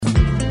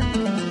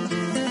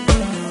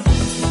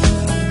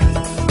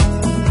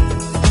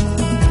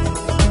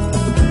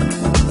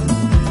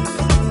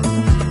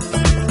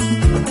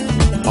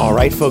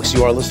right, folks,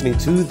 you are listening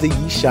to the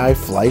Yishai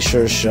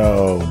Fleisher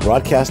Show,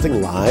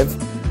 broadcasting live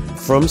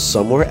from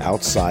somewhere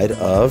outside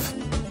of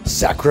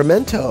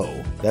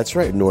Sacramento. That's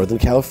right, Northern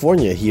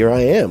California. Here I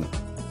am.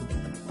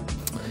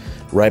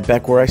 Right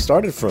back where I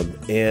started from.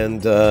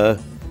 And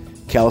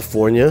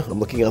California, I'm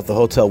looking out the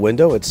hotel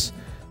window. It's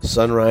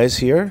sunrise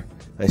here.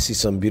 I see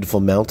some beautiful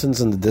mountains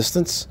in the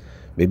distance.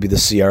 Maybe the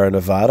Sierra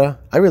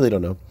Nevada. I really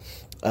don't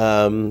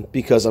know.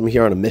 Because I'm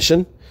here on a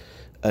mission.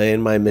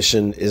 And my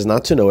mission is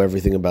not to know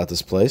everything about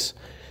this place.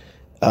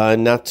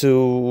 Not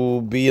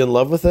to be in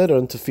love with it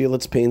or to feel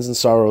its pains and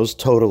sorrows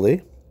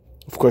totally.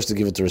 Of course, to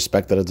give it the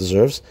respect that it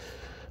deserves.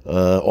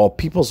 All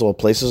peoples, all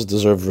places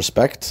deserve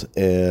respect.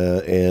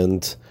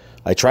 And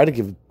I try to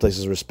give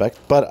places respect.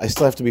 But I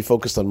still have to be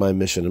focused on my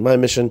mission. And my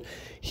mission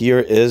here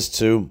is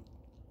to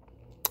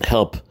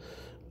help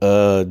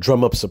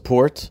drum up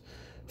support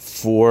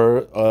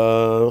for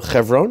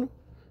Hebron,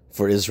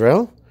 for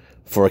Israel,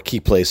 for a key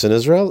place in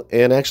Israel,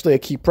 and actually a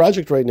key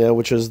project right now,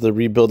 which is the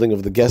rebuilding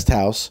of the guest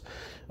house,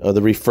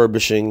 the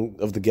refurbishing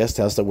of the guest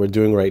house that we're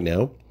doing right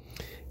now.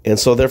 And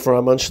so therefore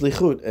I'm on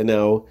Shlichut. And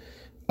now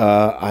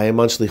I am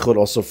on Shlichut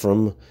also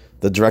from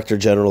the Director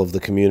General of the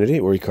community,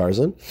 Uri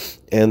Karzan.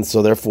 And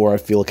so therefore I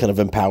feel kind of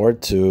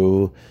empowered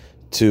to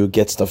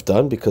get stuff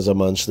done because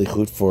I'm on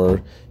Shlichut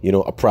for,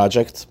 a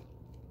project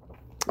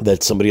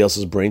that's somebody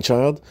else's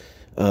brainchild.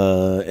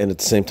 And at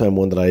the same time,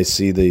 one that I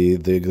see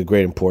the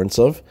great importance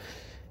of.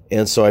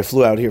 And so I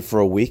flew out here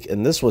for a week,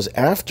 and this was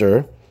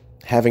after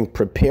having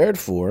prepared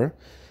for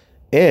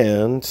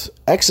and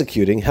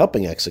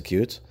helping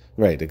execute.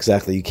 Right,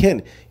 exactly.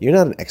 You're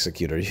not an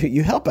executor.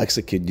 You help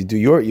execute.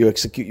 You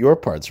execute your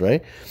parts,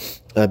 right?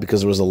 Because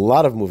there was a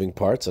lot of moving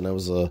parts, and I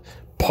was a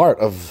part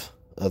of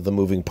the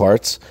moving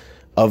parts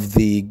of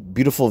the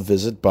beautiful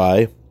visit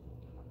by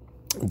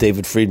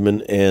David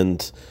Friedman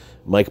and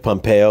Mike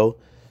Pompeo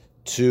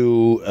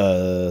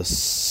to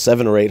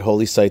 7 or 8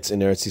 holy sites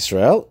in Eretz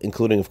Yisrael,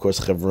 including, of course,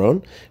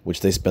 Hebron,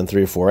 which they spent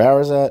 3 or 4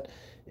 hours at,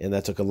 and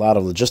that took a lot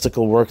of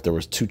logistical work. There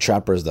was 2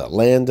 choppers that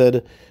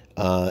landed,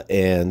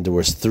 and there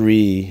was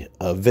 3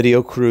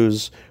 video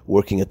crews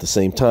working at the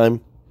same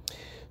time.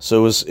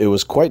 So it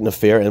was quite an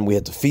affair, and we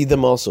had to feed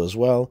them also as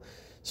well.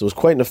 So it was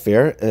quite an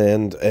affair,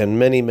 and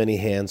many, many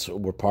hands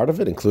were part of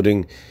it,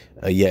 including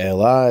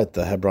Yaela at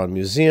the Hebron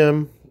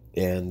Museum,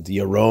 and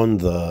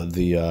Yaron,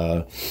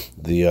 the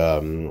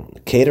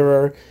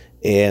caterer,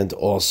 and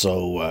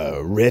also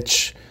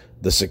Rich,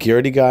 the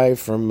security guy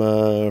from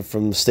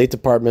the State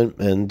Department,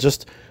 and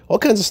just all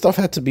kinds of stuff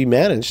had to be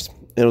managed.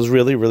 And it was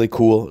really, really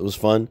cool. It was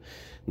fun.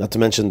 Not to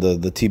mention the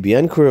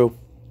TBN crew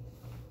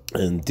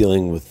and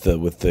dealing with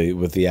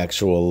the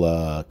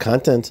actual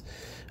content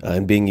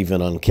and being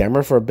even on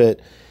camera for a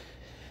bit.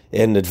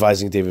 And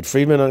advising David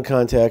Friedman on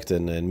contact,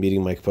 and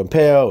meeting Mike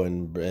Pompeo,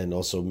 and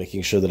also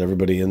making sure that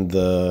everybody in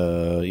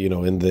the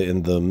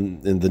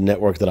in the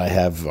network that I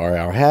have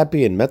are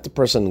happy and met the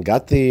person and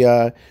got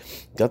the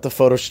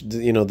photo,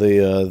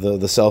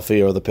 the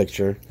selfie or the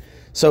picture.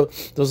 So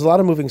there was a lot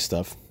of moving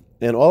stuff,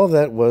 and all of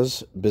that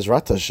was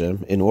Bizrat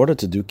Hashem in order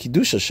to do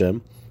Kiddush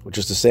Hashem, which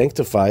is to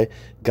sanctify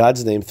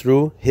God's name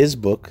through His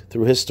book,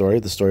 through His story,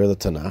 the story of the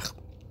Tanakh.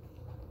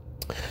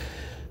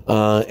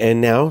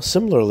 And now,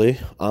 similarly,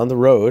 on the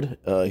road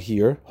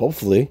here,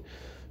 hopefully,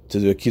 to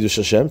do a Kiddush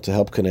Hashem, to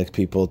help connect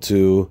people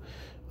to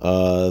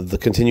the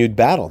continued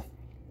battle.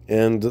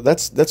 And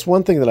that's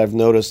one thing that I've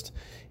noticed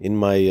in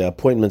my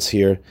appointments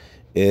here,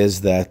 is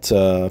that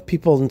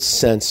people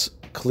sense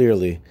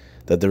clearly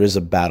that there is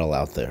a battle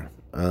out there.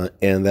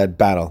 And that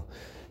battle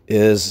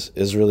is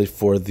really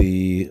for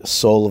the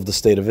soul of the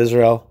state of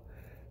Israel,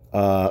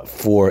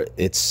 for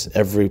its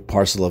every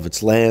parcel of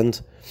its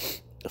land,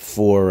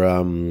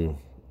 for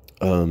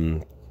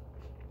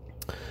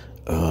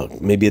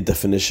maybe a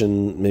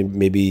definition,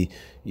 maybe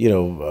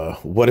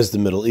what is the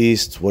Middle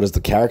East, what is the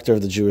character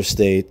of the Jewish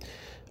state,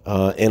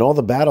 and all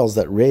the battles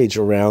that rage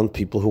around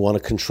people who want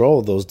to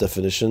control those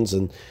definitions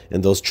and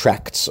those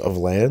tracts of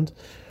land,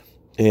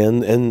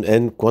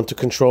 and want to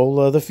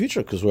control the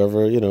future, because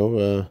whoever,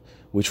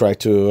 we try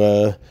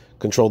to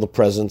control the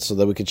present so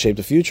that we can shape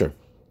the future.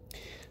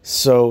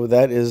 So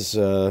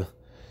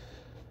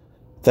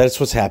that's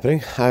what's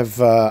happening. I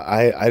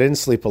didn't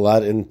sleep a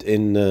lot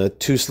in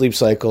 2 sleep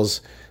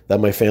cycles that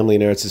my family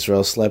in Eretz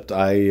Yisrael slept.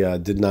 I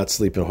did not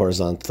sleep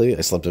horizontally.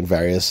 I slept in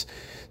various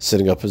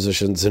sitting up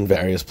positions in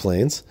various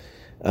planes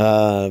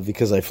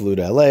because I flew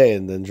to LA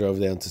and then drove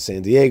down to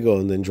San Diego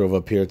and then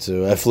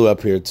I flew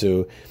up here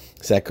to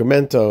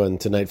Sacramento, and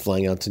tonight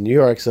flying out to New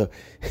York. So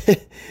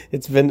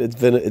it's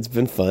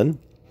been fun,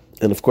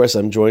 and of course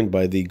I'm joined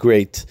by the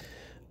great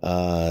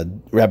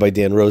Rabbi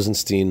Dan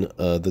Rosenstein,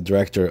 the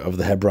director of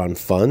the Hebron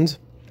Fund,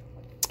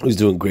 who's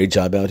doing a great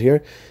job out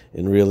here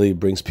and really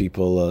brings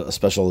people a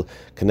special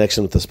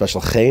connection with a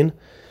special chen.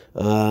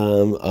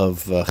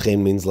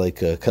 Chen means like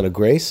kind of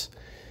grace.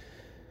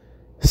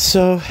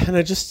 So, and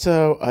I just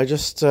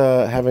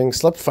having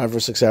slept 5 or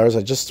 6 hours,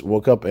 I just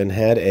woke up and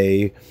had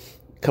a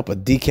cup of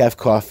decaf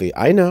coffee.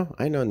 I know.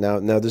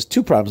 Now there's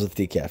 2 problems with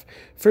decaf.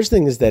 First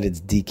thing is that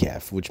it's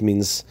decaf, which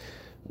means,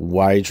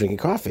 why are you drinking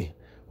coffee?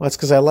 Well, it's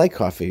because I like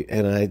coffee,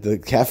 and the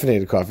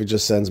caffeinated coffee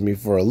just sends me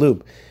for a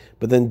loop.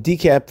 But then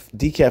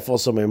decaf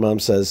also, my mom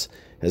says,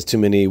 has too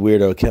many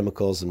weirdo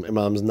chemicals, and my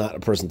mom's not a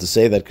person to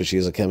say that because she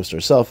is a chemist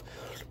herself.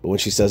 But when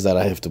she says that,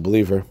 I have to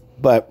believe her.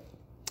 But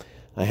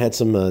I had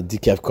some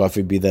decaf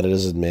coffee, be that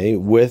as it may,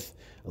 with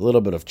a little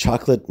bit of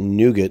chocolate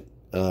nougat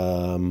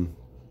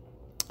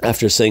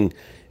after saying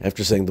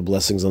the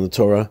blessings on the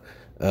Torah,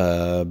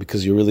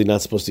 because you're really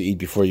not supposed to eat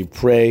before you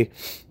pray.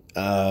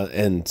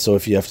 And so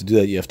if you have to do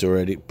that, you have to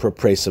already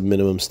pray some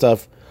minimum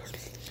stuff.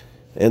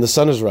 And the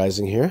sun is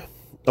rising here.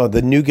 Oh,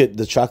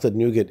 the chocolate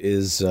nougat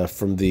is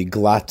from the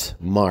Glatt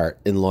Mart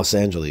in Los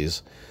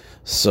Angeles.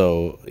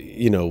 So,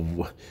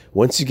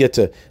 once you get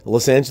to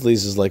Los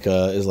Angeles is like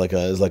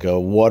a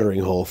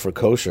watering hole for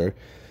kosher.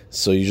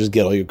 So you just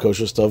get all your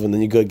kosher stuff, and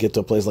then you go get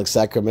to a place like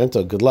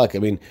Sacramento. Good luck. I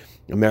mean,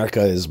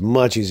 America is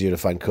much easier to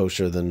find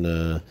kosher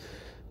than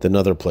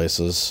other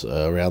places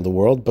around the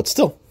world, but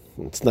still,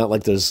 it's not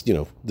like there's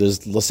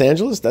Los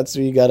Angeles. That's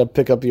where you got to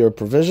pick up your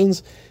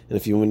provisions, and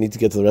if you need to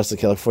get to the rest of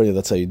California,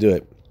 that's how you do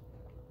it.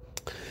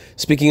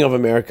 Speaking of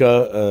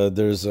America,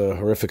 there's a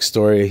horrific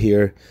story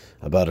here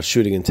about a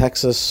shooting in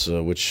Texas,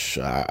 which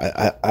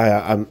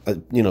I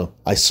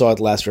saw at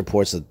last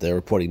reports that they're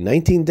reporting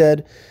 19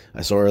 dead.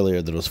 I saw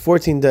earlier that it was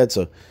 14 dead,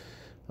 so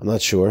I'm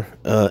not sure.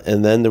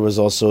 And then there was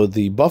also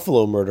the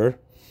Buffalo murder,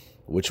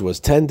 which was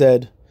 10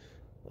 dead,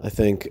 I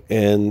think.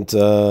 And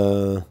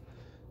don't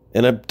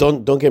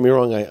get me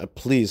wrong.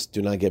 Please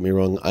do not get me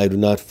wrong. I do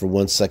not for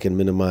 1 second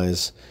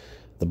minimize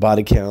the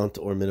body count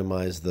or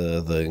minimize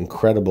the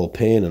incredible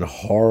pain and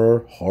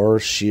horror,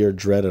 sheer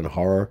dread and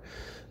horror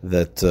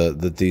that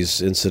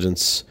these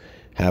incidents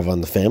have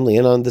on the family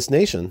and on this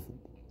nation.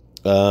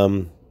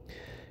 I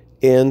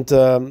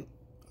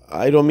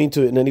don't mean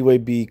to in any way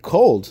be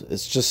cold.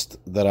 It's just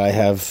that I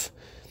have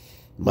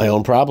my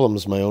own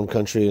problems, my own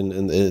country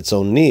and its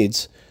own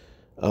needs.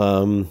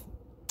 But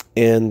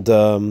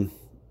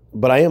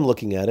I am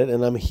looking at it,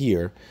 and I'm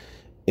here.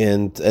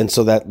 And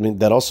so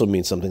that also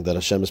means something, that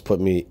Hashem has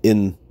put me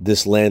in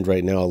this land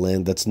right now, a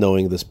land that's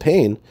knowing this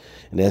pain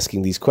and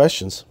asking these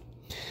questions.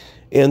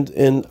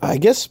 And I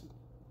guess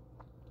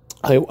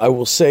I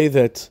will say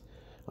that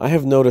I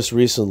have noticed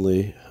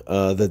recently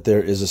that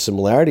there is a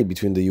similarity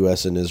between the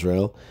U.S. and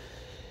Israel,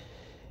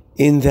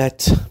 in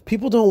that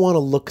people don't want to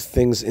look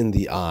things in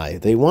the eye.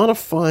 They want to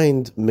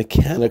find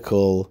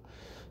mechanical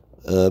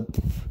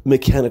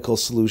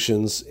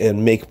solutions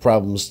and make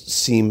problems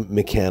seem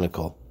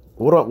mechanical.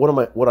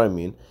 What I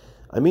mean?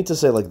 I mean to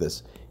say like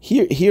this.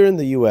 Here in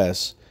the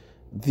U.S.,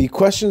 the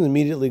question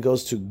immediately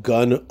goes to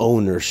gun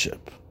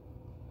ownership,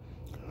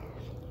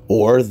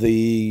 or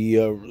the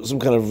some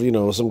kind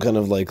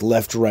of like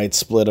left-right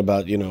split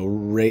about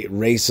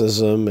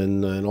racism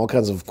and all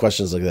kinds of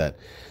questions like that.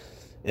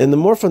 And the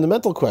more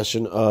fundamental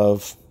question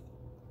of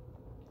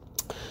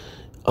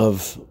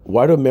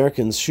why do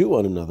Americans shoot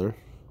one another,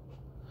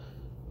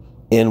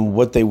 and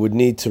what they would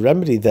need to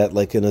remedy that,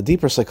 like in a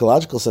deeper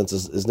psychological sense,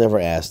 is never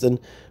asked. And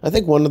I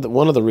think one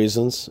of the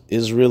reasons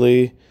is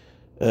really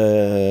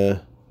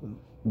the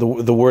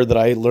word that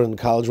I learned in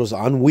college was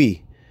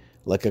ennui,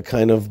 like a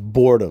kind of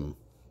boredom.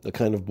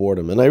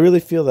 And I really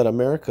feel that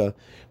America,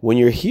 when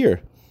you're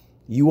here,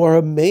 you are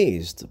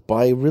amazed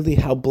by really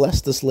how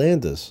blessed this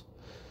land is.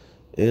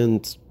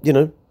 And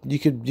you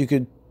could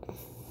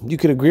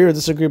agree or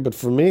disagree, but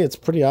for me, it's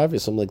pretty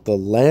obvious. I'm like, the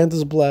land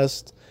is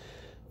blessed.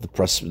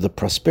 The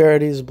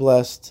prosperity is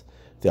blessed.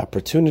 The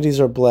opportunities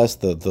are blessed.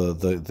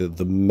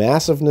 The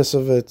massiveness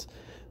of it,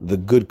 the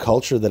good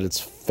culture that it's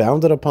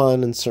founded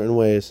upon in certain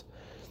ways,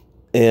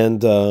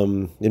 and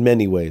in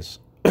many ways,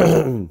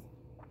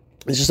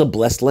 it's just a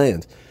blessed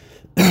land.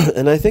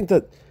 And I think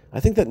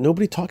that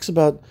nobody talks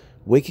about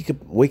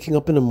waking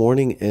up in the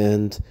morning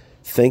and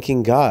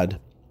thanking God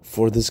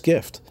for this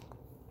gift.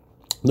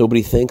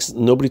 Nobody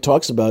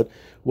talks about,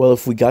 well,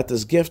 if we got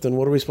this gift, then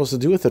what are we supposed to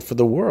do with it for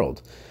the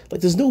world? Like,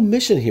 there's no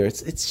mission here.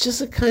 It's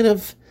just a kind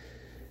of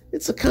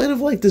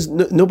like there's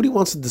nobody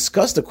wants to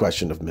discuss the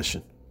question of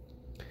mission.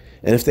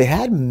 And if they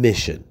had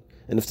mission,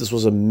 and if this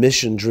was a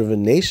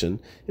mission-driven nation,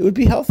 it would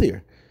be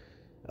healthier.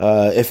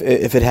 If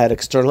it had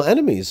external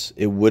enemies,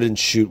 it wouldn't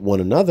shoot one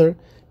another.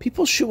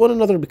 People shoot one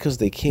another because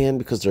they can,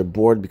 because they're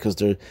bored, because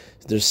they're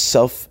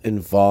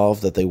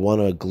self-involved, that they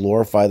want to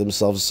glorify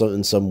themselves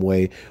in some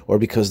way, or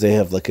because they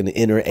have like an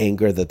inner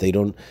anger that they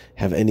don't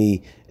have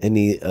any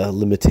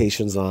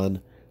limitations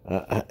on,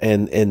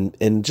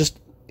 and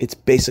just it's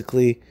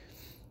basically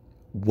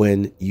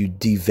when you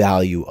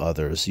devalue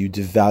others. You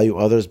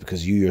devalue others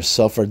because you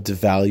yourself are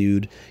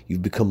devalued.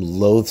 You've become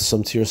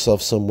loathsome to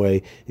yourself some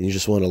way, and you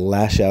just want to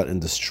lash out and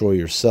destroy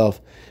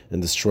yourself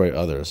and destroy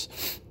others.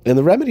 And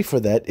the remedy for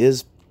that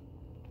is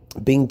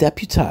being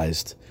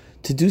deputized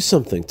to do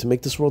something to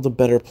make this world a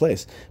better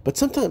place. But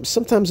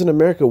sometimes in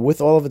America,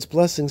 with all of its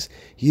blessings,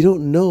 you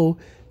don't know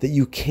that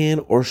you can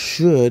or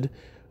should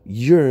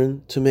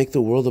yearn to make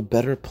the world a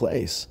better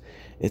place.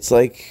 It's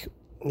like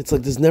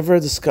there's never a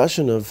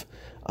discussion of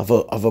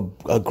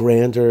a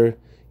grander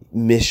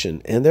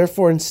mission. And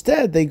therefore,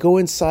 instead, they go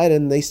inside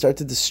and they start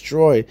to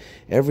destroy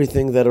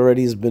everything that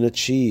already has been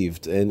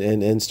achieved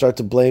and start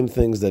to blame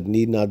things that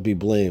need not be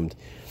blamed.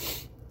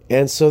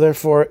 And so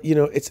therefore,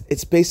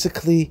 it's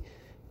basically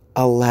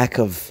a lack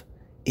of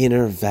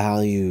inner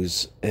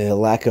values, a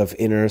lack of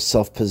inner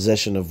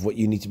self-possession of what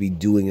you need to be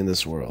doing in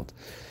this world.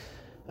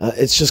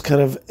 It's just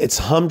it's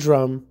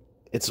humdrum.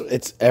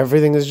 It's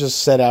everything is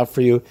just set out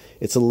for you.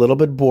 It's a little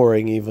bit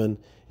boring even,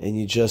 and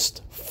you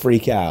just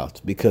freak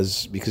out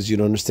because you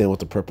don't understand what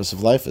the purpose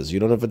of life is. You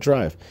don't have a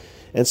drive.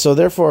 And so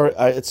therefore,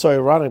 it's so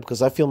ironic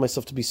because I feel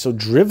myself to be so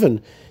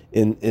driven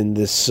in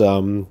this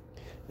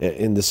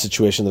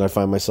situation that I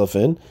find myself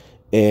in,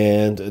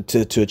 and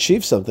to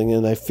achieve something.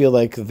 And I feel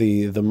like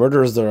the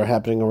murders that are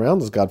happening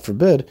around us, God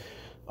forbid,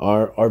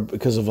 are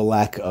because of a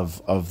lack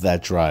of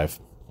that drive.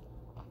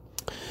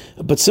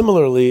 But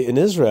similarly, in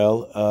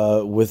Israel,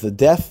 with the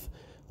death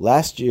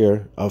last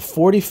year of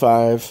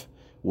 45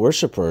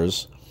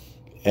 worshipers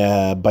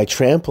by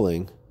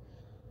trampling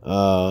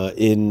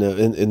in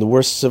the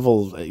worst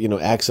civil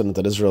accident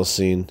that Israel's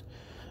seen,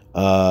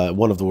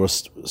 one of the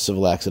worst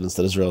civil accidents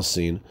that Israel's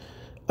seen,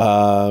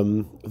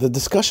 the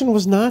discussion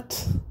was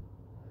not,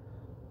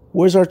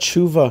 where's our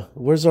tshuva?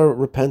 Where's our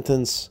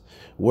repentance?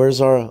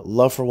 Where's our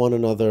love for one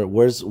another?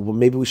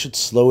 Maybe we should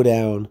slow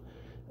down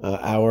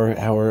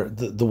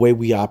the way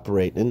we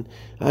operate. And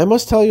I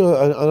must tell you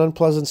an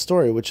unpleasant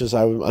story, which is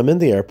I'm in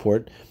the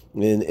airport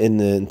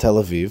in Tel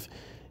Aviv,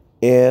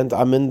 and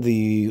I'm in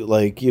the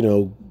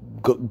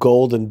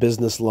gold and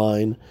business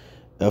line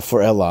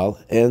for El Al,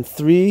 and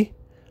 3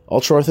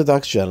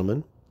 ultra-Orthodox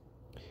gentlemen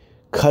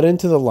cut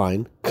into the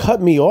line,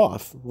 cut me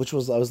off, I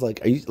was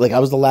like, I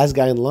was the last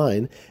guy in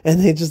line,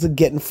 and they just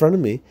get in front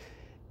of me,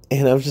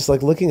 and I was just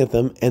looking at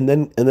them, and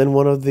then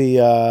one of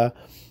the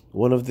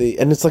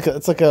and it's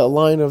like a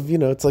line of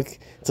it's like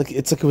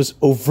it was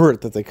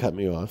overt that they cut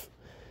me off,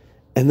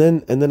 and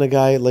then a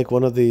guy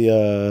one of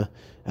the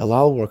El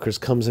Al workers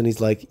comes in. He's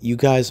like, you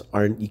guys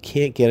you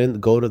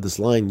can't go to this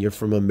line. You're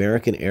from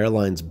American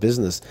Airlines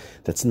business.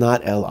 That's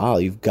not El Al.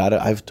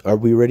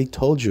 We already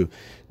told you.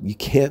 You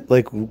can't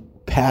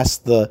pass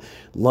the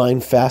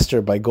line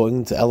faster by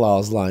going to El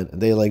Al's line.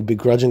 And they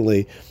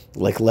begrudgingly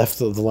left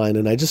the line.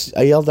 And I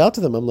yelled out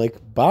to them. I'm like,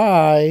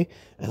 bye.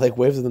 I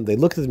waved at them. They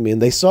looked at me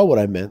and they saw what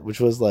I meant, which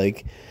was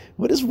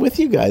what is with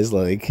you guys?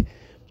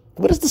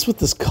 What is this with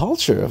this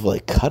culture of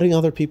cutting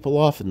other people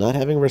off and not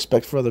having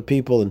respect for other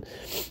people? And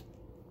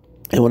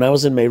when I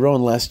was in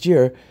Meron last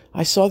year,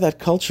 I saw that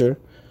culture.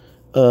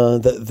 What's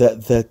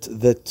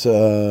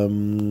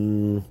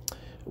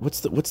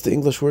the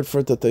English word for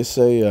it that they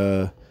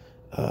say?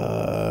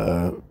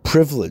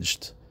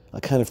 Privileged,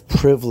 a kind of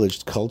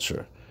privileged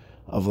culture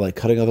of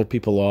cutting other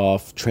people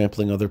off,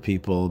 trampling other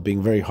people,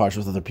 being very harsh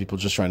with other people,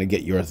 just trying to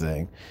get your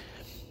thing.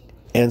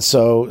 And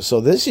so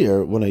this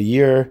year, when a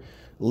year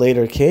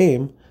later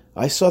came,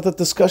 I saw that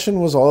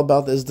discussion was all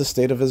about, is the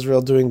state of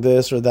Israel doing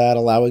this or that,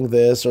 allowing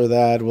this or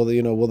that? Will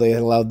they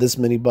allow this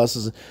many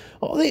buses?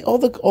 All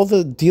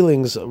the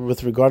dealings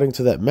with regarding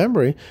to that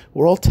memory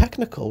were all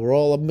technical, were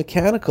all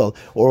mechanical,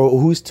 or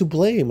who's to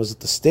blame? Was it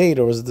the state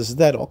or was it this or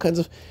that? All kinds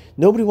of.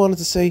 Nobody wanted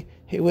to say,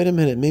 hey, wait a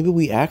minute, maybe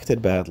we acted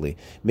badly,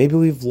 maybe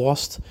we've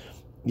lost,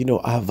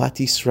 Ahavat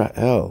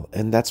Yisrael,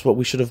 and that's what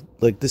we should have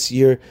this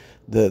year.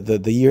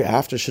 The year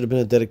after should have been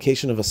a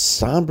dedication of a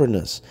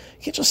somberness.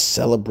 You can't just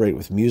celebrate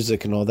with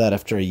music and all that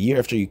after a year,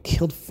 after you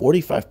killed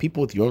 45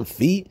 people with your own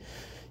feet.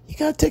 You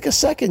got to take a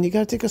second.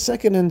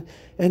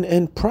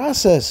 And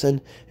process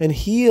and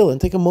heal and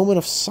take a moment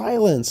of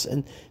silence.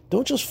 And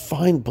don't just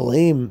find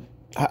blame.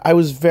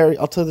 I'll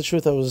tell you the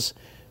truth, I was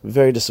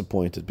very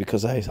disappointed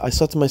because I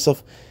thought to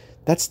myself,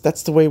 that's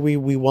the way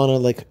we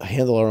want to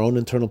handle our own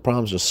internal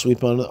problems, just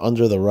sweep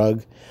under the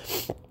rug.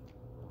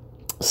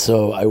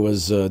 So I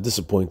was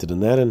disappointed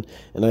in that, and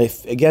I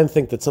again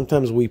think that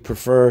sometimes we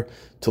prefer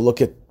to look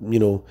at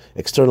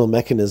external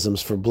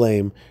mechanisms for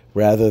blame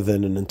rather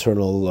than an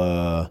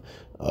internal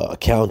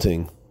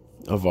accounting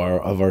of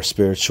our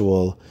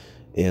spiritual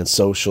and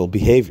social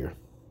behavior.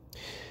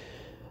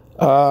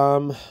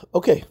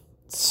 Okay,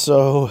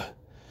 so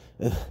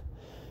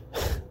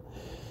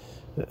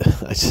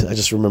I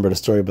just remembered a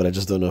story, but I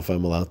just don't know if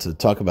I'm allowed to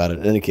talk about it.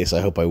 In any case,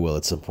 I hope I will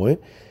at some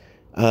point.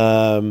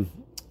 In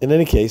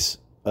any case.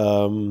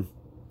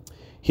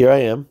 Here I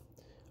am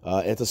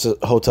at this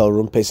hotel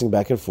room, pacing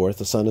back and forth.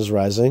 The sun is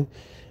rising,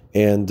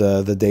 and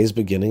the day is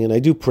beginning. And I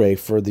do pray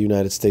for the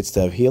United States to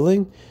have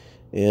healing,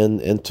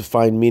 and to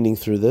find meaning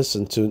through this,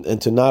 and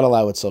to not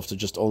allow itself to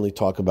just only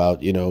talk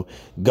about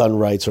gun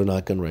rights or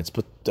not gun rights,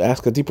 but to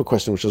ask a deeper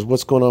question, which is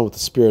what's going on with the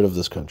spirit of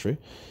this country.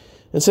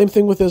 And same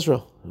thing with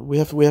Israel. We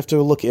have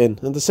to look in,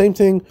 and the same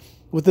thing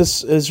with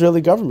this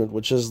Israeli government,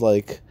 which is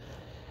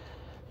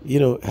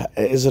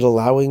is it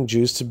allowing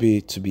Jews to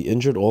be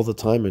injured all the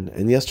time?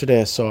 And yesterday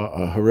I saw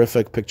a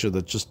horrific picture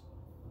that just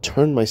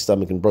turned my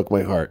stomach and broke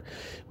my heart,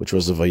 which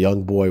was of a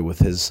young boy with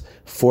his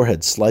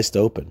forehead sliced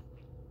open,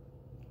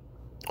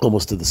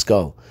 almost to the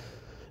skull.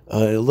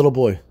 A little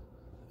boy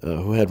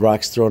who had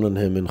rocks thrown on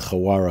him in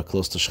Chawara,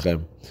 close to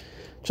Shechem.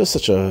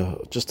 such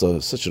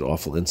an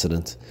awful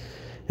incident.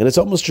 And it's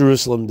almost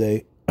Jerusalem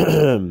Day,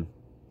 and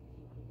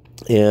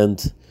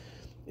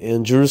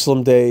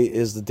Jerusalem Day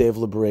is the day of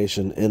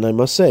liberation. And I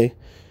must say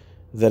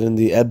that in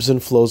the ebbs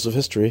and flows of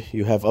history,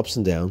 you have ups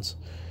and downs.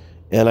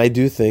 And I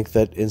do think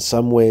that in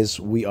some ways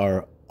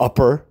we're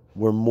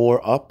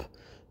more up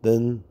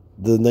than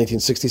the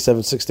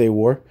 1967 Six-Day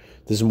War.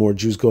 There's more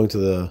Jews going to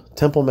the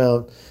Temple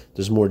Mount.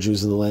 There's more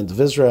Jews in the land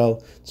of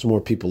Israel. There's more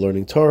people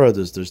learning Torah.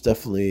 There's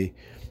definitely,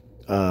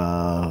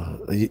 a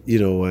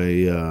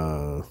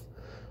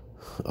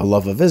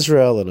love of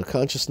Israel and a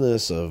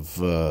consciousness of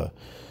the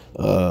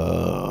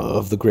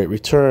Great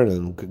Return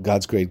and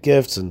God's great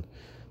gifts. And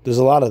there's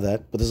a lot of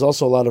that. But there's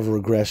also a lot of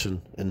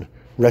regression and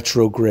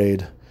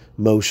retrograde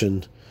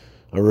motion,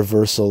 a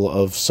reversal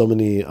of so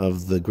many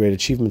of the great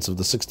achievements of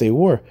the Six-Day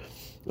War.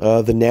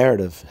 The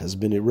narrative has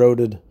been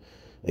eroded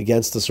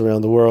against us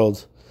around the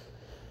world,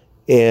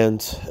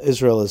 and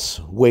Israel is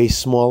way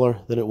smaller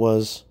than it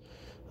was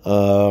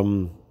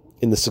in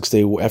the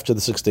Six-Day War, after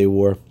the Six-Day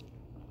War.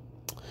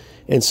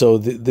 And so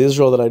the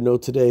Israel that I know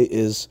today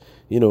is,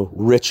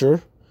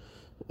 richer,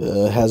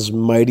 has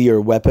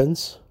mightier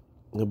weapons,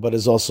 but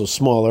is also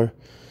smaller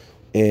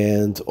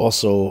and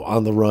also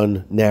on the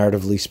run,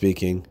 narratively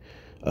speaking,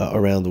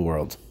 around the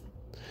world.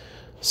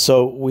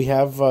 So we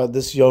have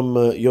this Yom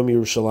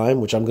Yerushalayim,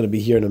 which I'm going to be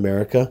here in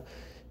America,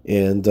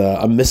 and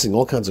I'm missing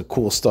all kinds of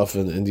cool stuff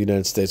in the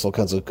United States,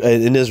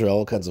 in Israel,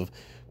 all kinds of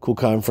cool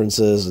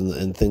conferences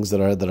and things that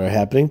are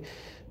happening.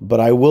 But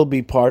I will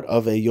be part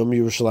of a Yom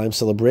Yerushalayim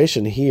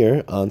celebration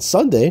here on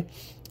Sunday.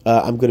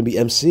 I'm going to be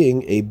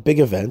emceeing a big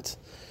event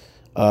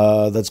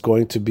that's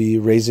going to be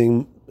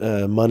raising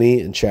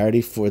money and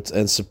charity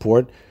and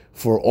support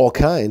for all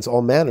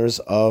manners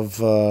of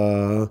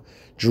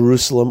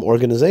Jerusalem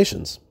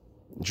organizations.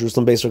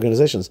 Jerusalem-based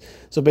organizations.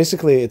 So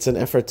basically, it's an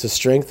effort to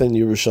strengthen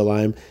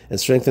Yerushalayim and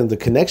strengthen the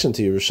connection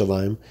to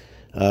Yerushalayim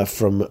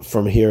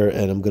from here,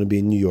 and I'm going to be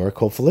in New York,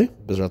 hopefully,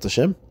 B'ezrat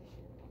Hashem.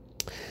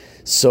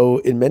 So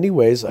in many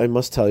ways, I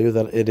must tell you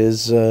that it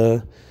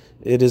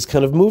is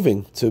kind of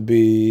moving to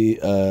be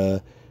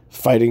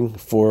fighting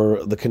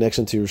for the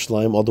connection to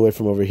Yerushalayim all the way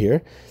from over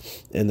here.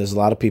 And there's a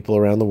lot of people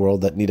around the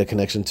world that need a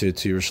connection to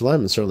Yerushalayim,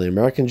 and certainly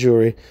American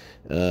Jewry.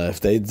 If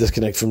they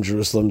disconnect from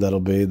Jerusalem, that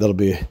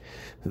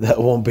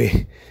won't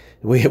be.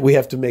 We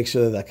have to make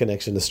sure that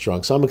connection is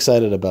strong. So I'm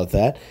excited about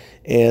that,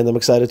 and I'm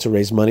excited to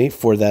raise money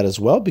for that as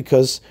well,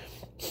 because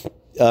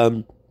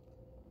I've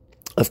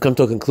come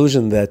to a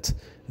conclusion that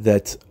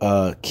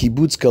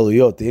kibbutz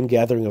galuyot, the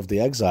ingathering of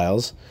the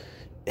exiles,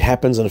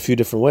 happens in a few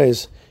different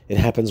ways. It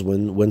happens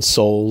when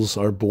souls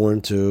are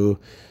born to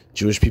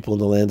Jewish people in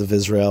the land of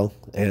Israel,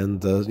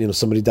 and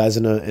somebody dies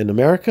in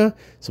America,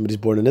 somebody's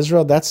born in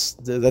Israel. That's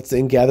the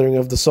ingathering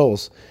of the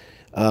souls,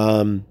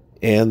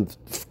 and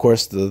of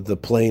course the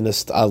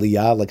plainest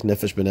aliyah, like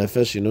nefesh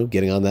b'nefesh,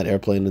 getting on that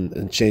airplane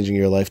and changing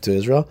your life to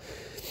Israel.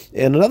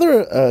 And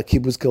another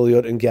kibbutz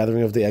galuyot and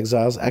gathering of the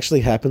exiles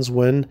actually happens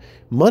when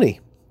money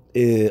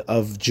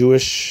of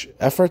Jewish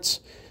efforts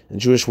and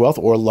Jewish wealth,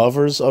 or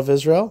lovers of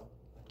Israel,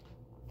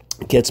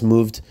 gets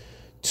moved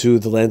to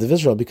the land of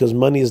Israel, because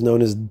money is known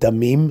as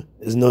damim,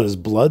 is known as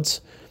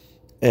bloods,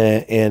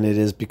 and it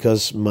is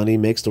because money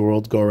makes the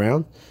world go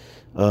around.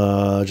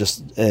 And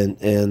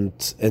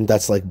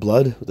that's like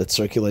blood that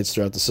circulates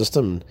throughout the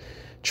system and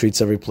treats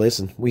every place.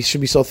 And we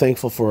should be so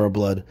thankful for our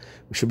blood.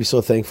 We should be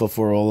so thankful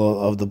for all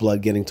of the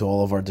blood getting to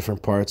all of our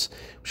different parts.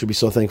 We should be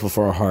so thankful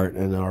for our heart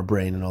and our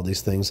brain and all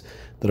these things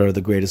that are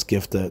the greatest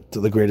gift,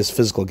 the greatest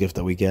physical gift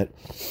that we get,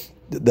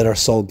 that our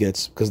soul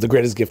gets, because the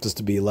greatest gift is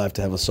to be alive,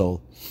 to have a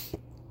soul.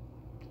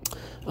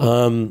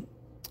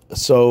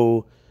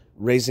 So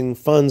raising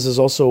funds is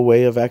also a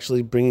way of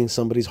actually bringing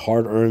somebody's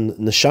hard-earned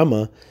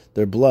neshama,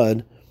 their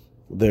blood,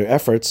 their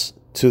efforts,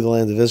 to the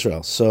land of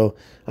Israel. So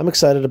I'm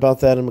excited about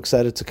that. I'm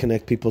excited to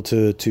connect people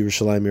to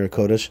Yerushalayim Mir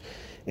HaKodesh.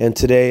 And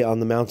today on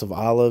the Mount of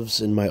Olives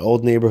in my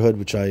old neighborhood,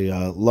 which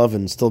I love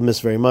and still miss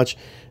very much,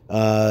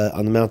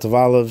 on the Mount of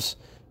Olives,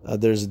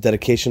 there's a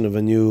dedication of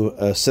a new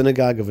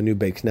synagogue, of a new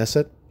Beit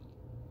Knesset.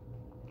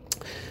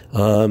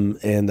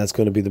 And that's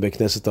going to be the Beit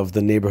Knesset of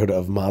the neighborhood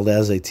of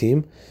Ma'ale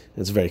Zeitim.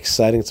 It's very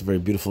exciting. It's a very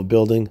beautiful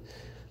building.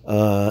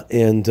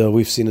 And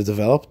we've seen it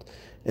developed.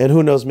 And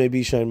who knows,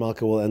 maybe Yishai and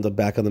Malka will end up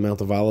back on the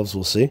Mount of Olives.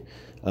 We'll see.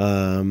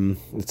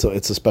 It's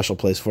a special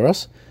place for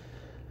us.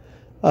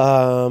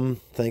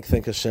 Thank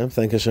Hashem.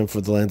 Thank Hashem for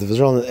the land of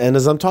Israel. And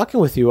as I'm talking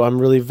with you, I'm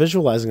really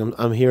visualizing.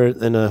 I'm here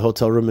in a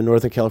hotel room in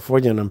Northern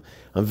California, and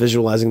I'm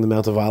visualizing the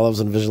Mount of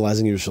Olives and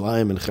visualizing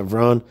Yerushalayim and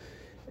Hebron.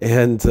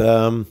 And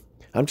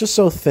I'm just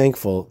so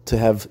thankful to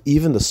have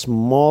even the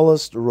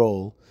smallest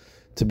role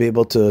to be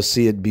able to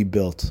see it be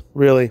built.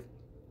 Really,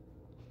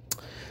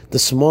 the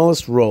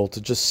smallest role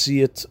to just see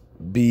it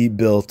be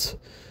built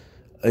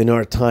in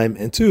our time,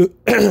 and to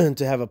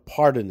to have a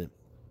part in it.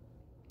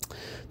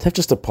 To have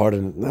just a part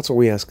in it. And that's what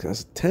we ask.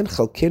 Ten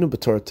chalkenu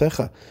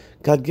b'toratecha.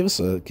 God, give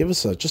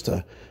us just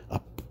a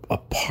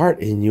part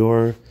in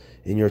your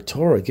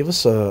Torah. Give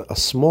us a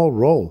small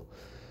role.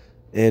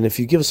 And if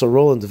you give us a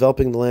role in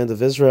developing the land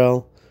of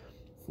Israel,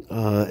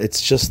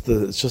 It's just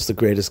the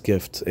greatest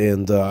gift,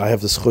 and I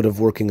have the zchut of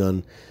working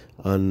on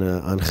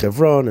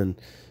Hebron, and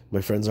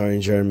my friends Ari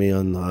and Jeremy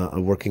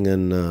on working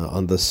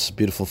on this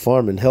beautiful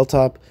farm in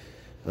Hilltop,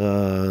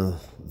 the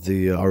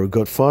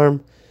Arugot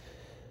farm,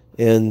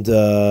 and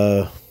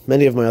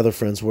many of my other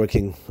friends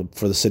working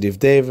for the city of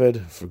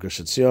David, for Gush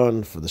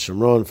Etzion, for the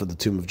Shomron, for the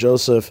Tomb of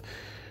Joseph,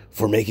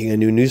 for making a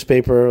new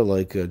newspaper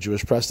like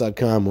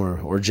JewishPress.com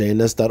or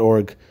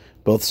JNS.org,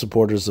 both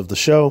supporters of the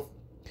show.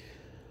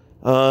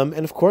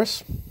 And of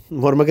course,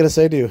 what am I going to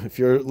say to you? If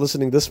you're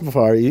listening this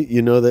far,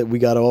 you know that we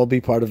got to all be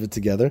part of it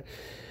together.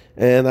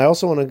 And I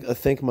also want to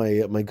thank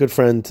my good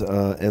friend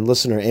and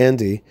listener,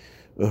 Andy,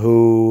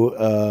 who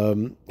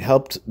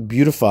helped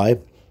beautify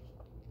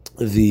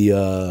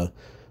the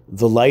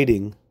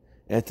lighting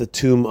at the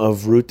tomb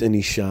of Ruth and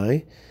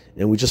Yishai.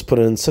 And we just put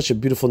in such a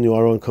beautiful new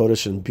Aron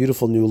Kodesh and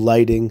beautiful new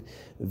lighting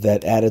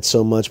that added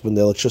so much when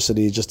the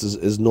electricity just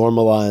is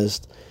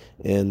normalized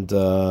and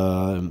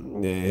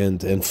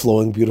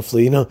flowing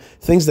beautifully. You know,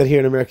 things that here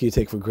in America you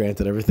take for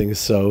granted. Everything is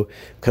so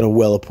kind of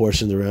well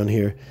apportioned around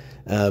here.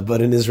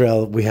 But in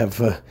Israel, we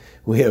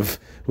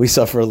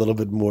suffer a little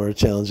bit more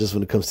challenges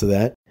when it comes to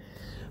that.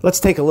 Let's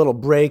take a little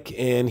break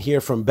and hear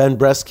from Ben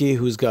Bresky,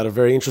 who's got a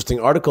very interesting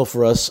article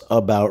for us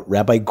about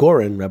Rabbi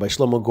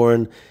Shlomo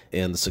Goren,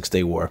 and the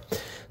Six-Day War.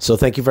 So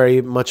thank you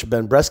very much,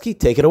 Ben Bresky.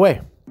 Take it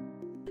away.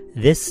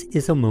 This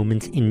is a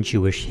moment in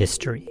Jewish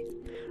history.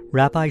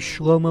 Rabbi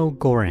Shlomo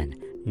Goren,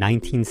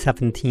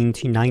 1917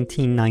 to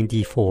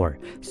 1994,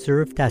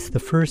 served as the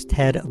first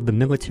head of the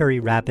military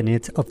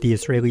rabbinate of the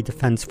Israeli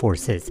Defense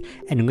Forces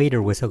and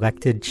later was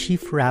elected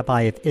Chief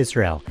Rabbi of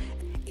Israel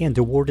and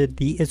awarded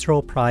the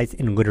Israel Prize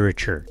in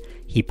Literature.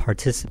 He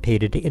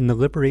participated in the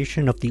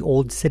liberation of the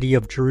Old City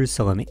of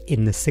Jerusalem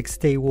in the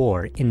Six-Day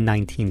War in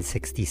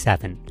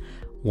 1967.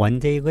 One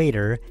day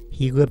later,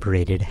 he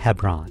liberated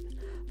Hebron.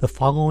 The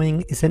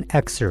following is an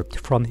excerpt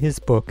from his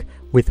book,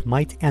 With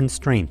Might and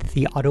Strength,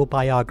 the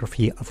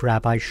Autobiography of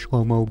Rabbi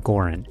Shlomo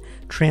Goren,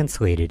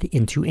 translated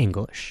into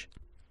English.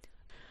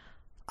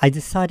 I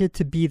decided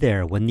to be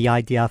there when the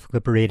IDF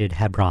liberated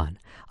Hebron.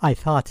 I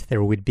thought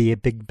there would be a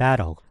big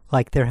battle,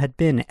 like there had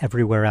been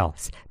everywhere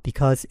else,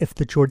 because if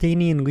the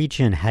Jordanian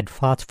Legion had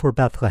fought for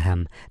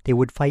Bethlehem, they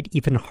would fight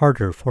even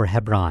harder for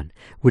Hebron,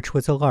 which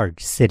was a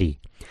large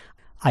city.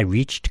 I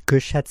reached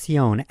Gush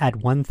Etzion at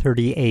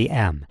 1:30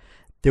 a.m.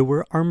 There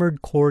were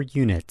armored corps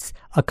units,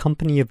 a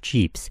company of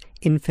jeeps,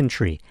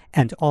 infantry,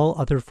 and all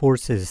other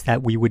forces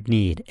that we would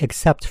need,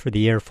 except for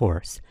the Air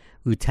Force.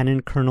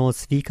 Lieutenant Colonel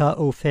Zvika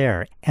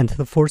Ofer and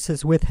the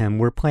forces with him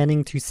were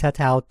planning to set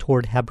out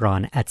toward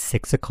Hebron at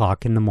 6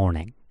 o'clock in the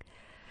morning.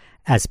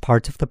 As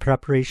part of the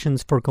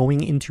preparations for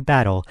going into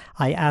battle,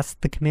 I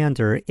asked the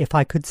commander if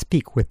I could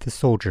speak with the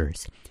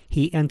soldiers.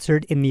 He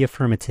answered in the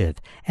affirmative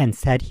and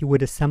said he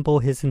would assemble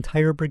his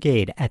entire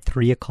brigade at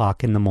 3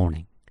 o'clock in the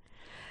morning.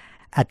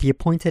 At the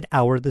appointed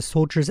hour, the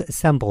soldiers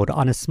assembled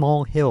on a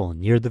small hill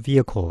near the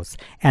vehicles,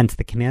 and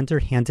the commander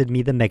handed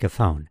me the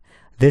megaphone.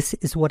 This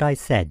is what I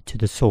said to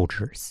the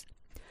soldiers.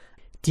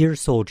 Dear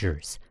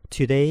soldiers,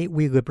 today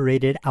we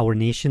liberated our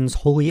nation's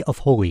Holy of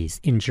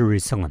Holies in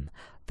Jerusalem,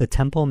 the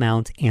Temple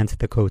Mount and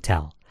the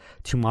Kotel.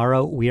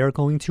 Tomorrow we are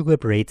going to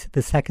liberate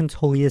the second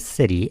holiest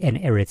city in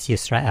Eretz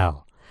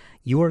Yisrael.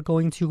 You are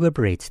going to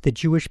liberate the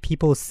Jewish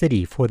people's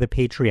city for the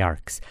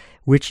patriarchs,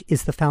 which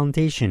is the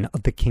foundation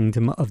of the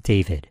kingdom of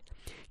David.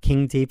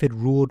 King David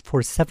ruled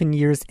for 7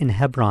 years in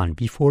Hebron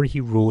before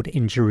he ruled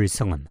in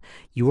Jerusalem.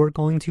 You are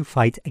going to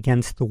fight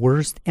against the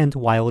worst and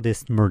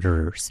wildest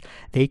murderers.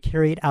 They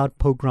carried out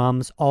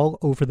pogroms all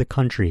over the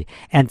country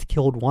and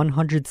killed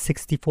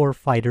 164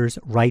 fighters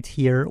right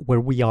here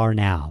where we are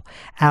now,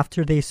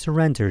 after they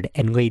surrendered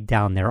and laid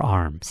down their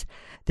arms.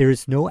 There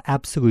is no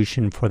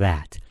absolution for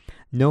that.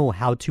 Know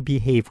how to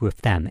behave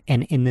with them,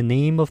 and in the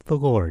name of the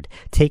Lord,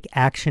 take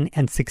action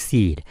and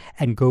succeed,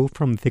 and go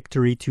from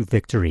victory to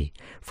victory,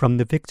 from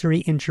the victory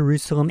in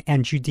Jerusalem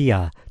and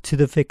Judea to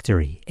the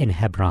victory in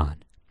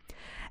Hebron.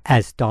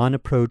 As dawn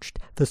approached,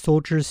 the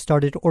soldiers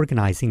started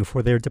organizing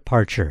for their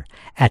departure.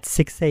 At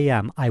 6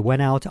 a.m., I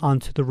went out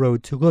onto the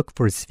road to look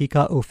for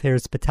Zvika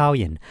Ofer's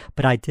battalion,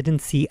 but I didn't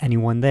see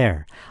anyone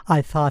there.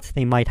 I thought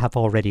they might have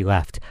already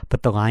left,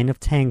 but the line of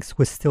tanks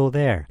was still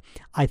there.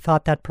 I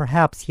thought that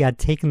perhaps he had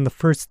taken the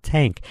first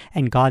tank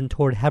and gone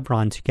toward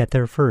Hebron to get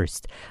there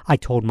first. I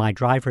told my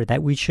driver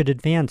that we should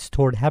advance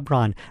toward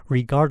Hebron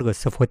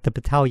regardless of what the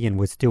battalion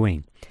was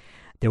doing.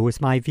 There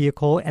was my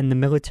vehicle and the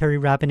military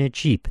rabbinate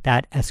jeep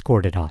that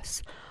escorted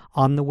us.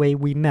 On the way,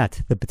 we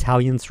met the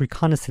battalion's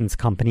reconnaissance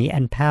company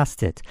and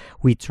passed it.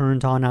 We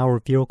turned on our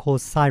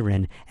vehicle's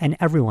siren, and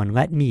everyone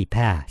let me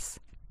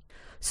pass.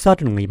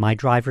 Suddenly, my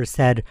driver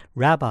said,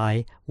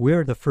 "Rabbi,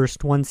 we're the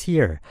first ones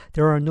here.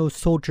 There are no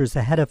soldiers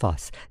ahead of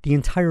us. The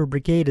entire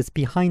brigade is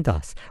behind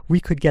us. We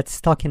could get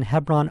stuck in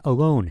Hebron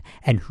alone,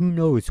 and who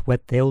knows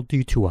what they'll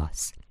do to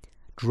us."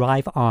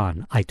 "Drive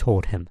on," I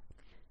told him.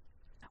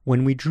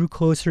 When we drew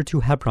closer to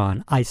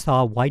Hebron, I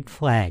saw white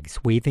flags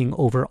waving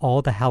over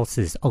all the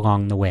houses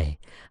along the way.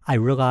 I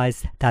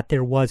realized that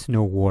there was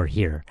no war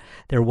here.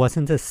 There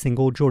wasn't a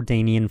single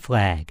Jordanian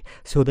flag,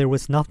 so there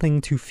was nothing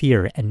to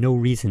fear and no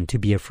reason to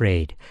be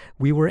afraid.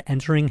 We were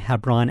entering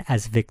Hebron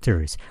as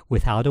victors,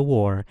 without a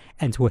war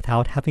and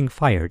without having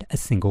fired a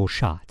single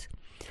shot.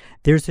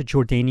 "There's a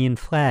Jordanian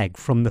flag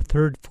from the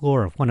third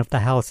floor of one of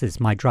the houses,"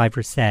 my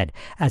driver said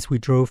as we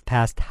drove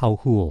past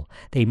Halhul.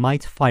 "They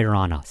might fire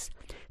on us."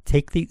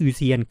 "Take the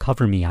Uzi and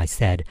cover me," I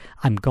said.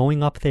 "I'm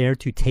going up there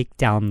to take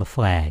down the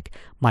flag."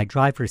 My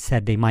driver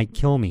said they might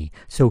kill me,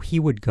 so he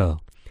would go.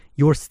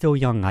 "You're still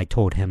young," I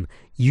told him.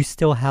 "You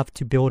still have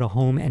to build a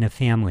home and a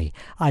family.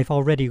 I've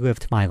already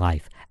lived my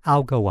life.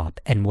 I'll go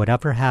up, and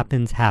whatever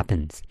happens,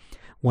 happens."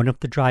 One of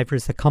the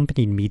drivers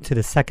accompanied me to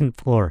the second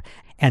floor,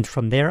 and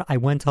from there I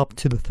went up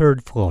to the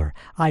third floor.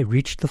 I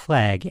reached the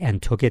flag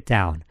and took it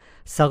down.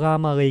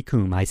 "Salam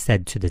alaikum," I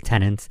said to the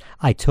tenants.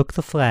 I took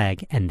the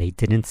flag, and they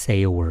didn't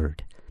say a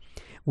word.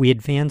 We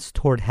advanced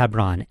toward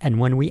Hebron, and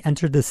when we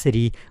entered the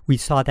city, we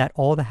saw that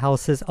all the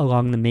houses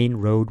along the main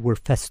road were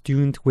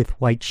festooned with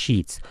white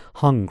sheets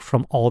hung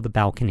from all the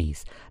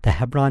balconies. The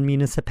Hebron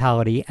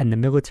municipality and the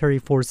military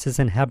forces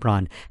in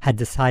Hebron had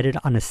decided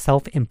on a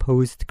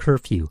self-imposed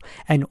curfew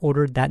and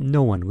ordered that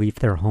no one leave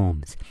their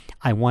homes.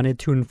 I wanted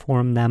to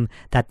inform them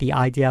that the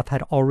IDF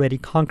had already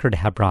conquered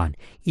Hebron,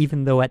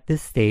 even though at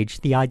this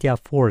stage the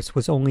IDF force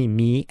was only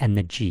me and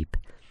the Jeep.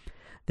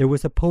 There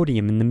was a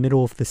podium in the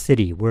middle of the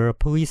city where a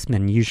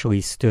policeman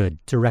usually stood,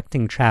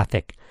 directing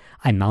traffic.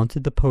 I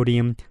mounted the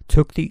podium,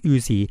 took the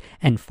Uzi,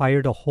 and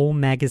fired a whole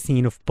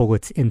magazine of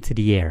bullets into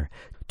the air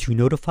to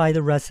notify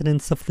the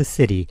residents of the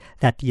city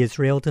that the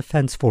Israel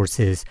Defense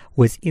Forces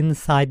was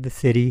inside the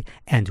city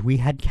and we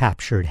had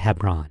captured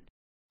Hebron.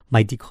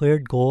 My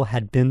declared goal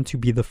had been to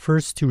be the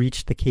first to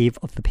reach the Cave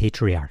of the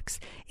Patriarchs.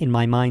 In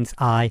my mind's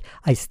eye,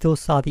 I still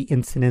saw the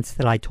incidents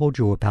that I told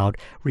you about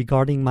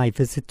regarding my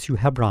visit to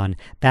Hebron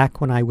back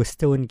when I was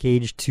still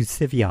engaged to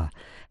Sivia,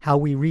 how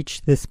we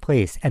reached this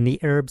place and the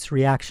Arabs'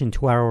 reaction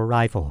to our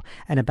arrival,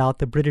 and about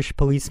the British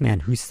policeman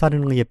who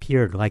suddenly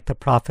appeared like the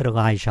prophet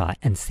Elijah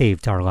and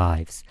saved our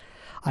lives.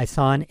 I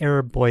saw an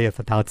Arab boy of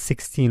about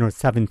 16 or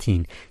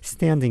 17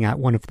 standing at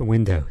one of the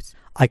windows.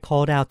 I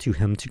called out to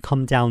him to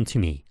come down to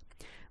me.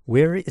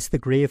 "Where is the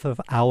grave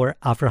of our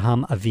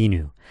Avraham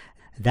Avinu?"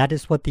 That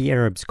is what the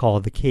Arabs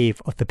call the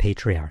Cave of the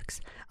Patriarchs.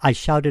 I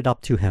shouted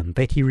up to him,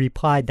 but he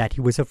replied that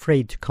he was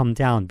afraid to come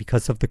down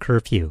because of the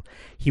curfew.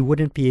 He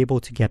wouldn't be able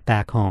to get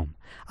back home.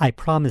 I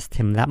promised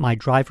him that my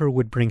driver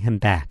would bring him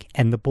back,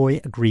 and the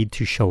boy agreed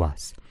to show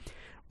us.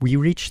 We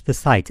reached the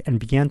site and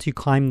began to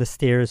climb the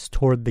stairs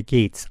toward the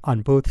gates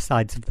on both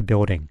sides of the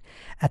building,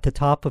 at the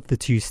top of the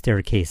two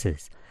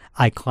staircases.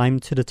 I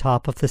climbed to the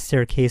top of the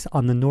staircase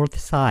on the north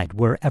side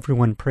where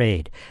everyone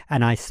prayed,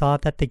 and I saw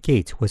that the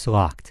gate was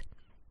locked.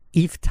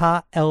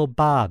 "Iftah el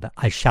Bab,"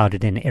 I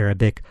shouted in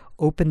Arabic.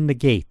 "Open the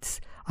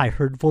gates." I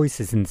heard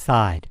voices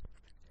inside.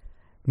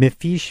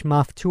 "Mefish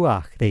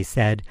maftuach," they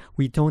said.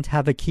 "We don't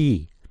have a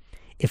key."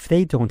 If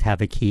they don't have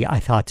a key,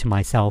 I thought to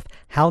myself,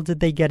 how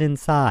did they get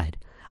inside?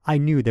 I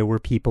knew there were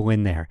people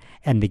in there,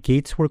 and the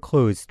gates were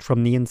closed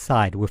from the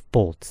inside with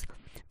bolts.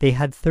 They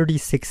had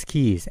 36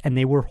 keys, and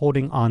they were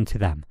holding on to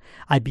them.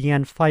 I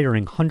began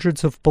firing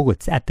hundreds of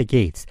bullets at the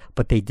gates,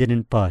 but they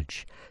didn't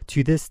budge.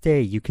 To this day,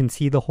 you can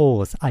see the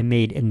holes I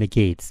made in the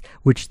gates,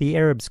 which the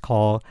Arabs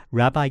call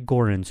Rabbi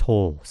Goren's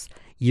holes.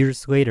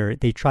 Years later,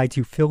 they tried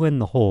to fill in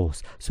the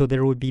holes so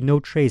there would be no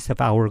trace of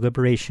our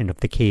liberation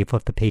of the Cave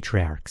of the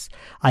Patriarchs.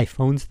 I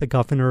phoned the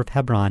governor of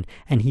Hebron,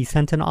 and he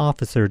sent an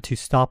officer to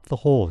stop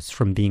the holes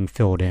from being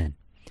filled in.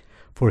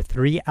 For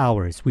 3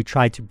 hours, we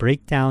tried to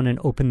break down and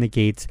open the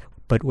gates,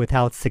 but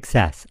without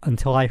success,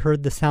 until I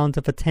heard the sound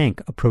of a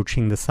tank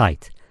approaching the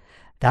site.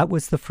 That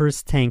was the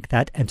first tank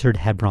that entered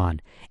Hebron,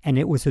 and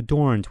it was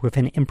adorned with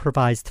an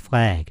improvised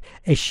flag,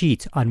 a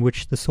sheet on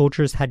which the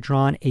soldiers had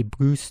drawn a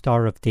blue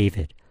Star of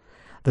David.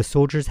 The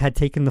soldiers had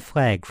taken the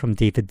flag from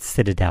David's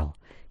citadel.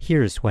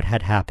 Here's what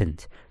had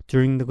happened.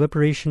 During the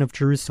liberation of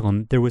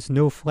Jerusalem, there was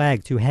no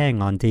flag to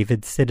hang on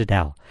David's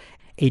citadel.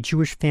 A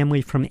Jewish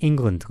family from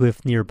England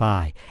lived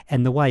nearby,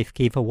 and the wife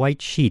gave a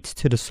white sheet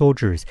to the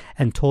soldiers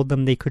and told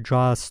them they could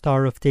draw a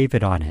Star of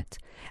David on it.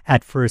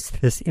 At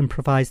first, this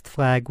improvised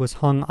flag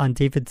was hung on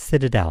David's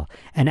citadel,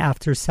 and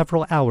after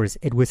several hours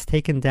it was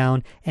taken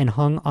down and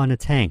hung on a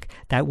tank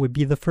that would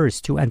be the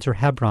first to enter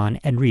Hebron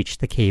and reach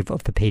the Cave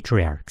of the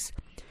Patriarchs.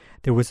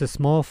 There was a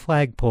small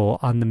flagpole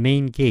on the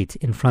main gate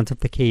in front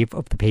of the Cave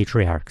of the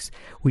Patriarchs.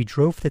 We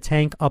drove the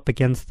tank up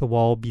against the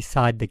wall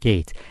beside the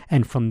gate,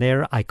 and from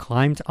there I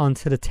climbed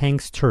onto the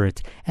tank's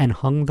turret and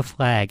hung the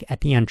flag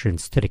at the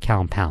entrance to the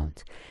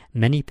compound.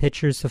 Many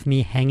pictures of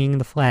me hanging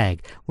the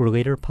flag were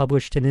later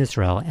published in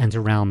Israel and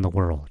around the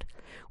world.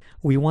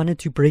 We wanted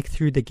to break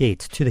through the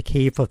gate to the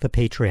Cave of the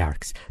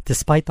Patriarchs.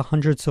 Despite the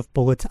hundreds of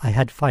bullets I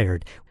had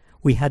fired,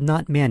 we had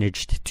not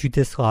managed to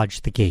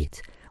dislodge the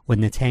gate. When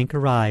the tank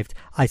arrived,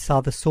 I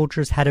saw the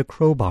soldiers had a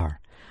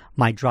crowbar.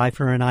 My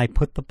driver and I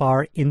put the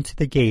bar into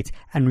the gate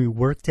and we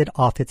worked it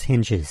off its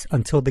hinges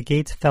until the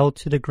gate fell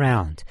to the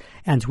ground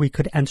and we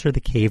could enter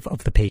the cave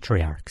of the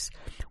patriarchs.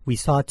 We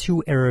saw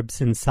 2 Arabs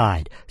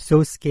inside,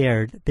 so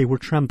scared they were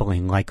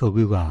trembling like a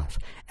lulav,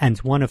 and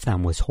one of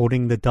them was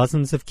holding the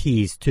dozens of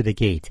keys to the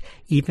gate,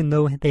 even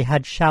though they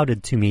had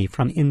shouted to me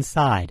from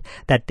inside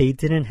that they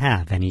didn't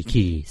have any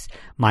keys.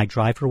 My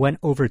driver went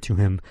over to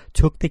him,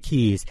 took the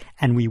keys,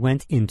 and we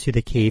went into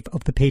the cave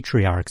of the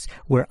patriarchs,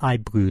 where I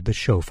blew the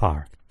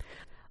shofar.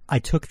 I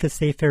took the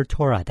Sefer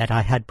Torah that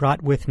I had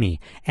brought with me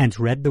and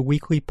read the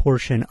weekly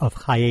portion of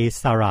Chaye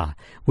Sarah,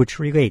 which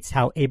relates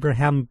how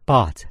Abraham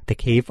bought the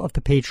cave of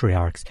the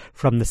patriarchs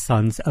from the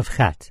sons of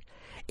Chet.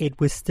 It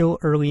was still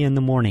early in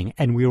the morning,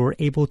 and we were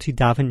able to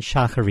daven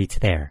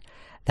shacharit there.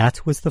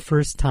 That was the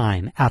first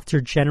time,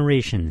 after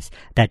generations,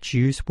 that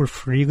Jews were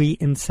freely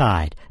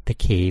inside the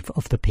cave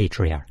of the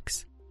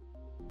patriarchs.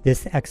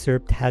 This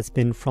excerpt has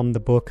been from the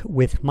book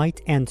With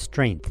Might and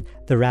Strength,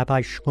 the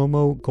Rabbi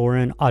Shlomo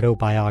Goren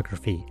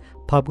autobiography,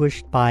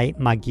 published by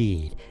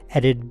Magid,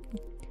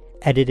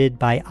 edited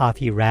by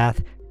Avi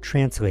Rath,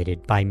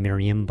 translated by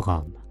Miriam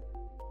Blum.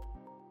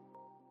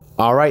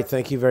 All right,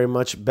 thank you very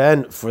much,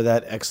 Ben, for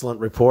that excellent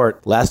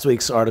report. Last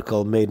week's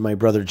article made my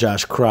brother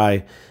Josh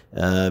cry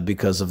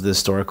because of the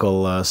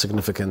historical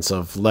significance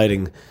of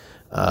lighting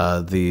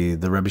the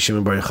Rabbi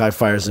Shimon Bar Yochai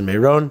fires in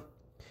Meron.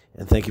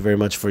 And thank you very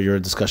much for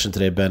your discussion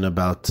today, Ben,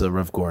 about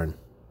Rav Goren.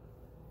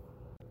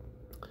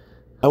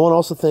 I want to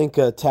also thank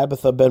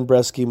Tabitha, Ben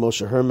Bresky,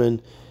 Moshe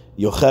Herman,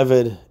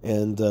 Yocheved,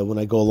 and when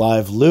I go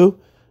live, Lou,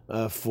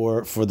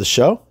 for the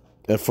show,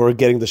 for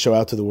getting the show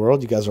out to the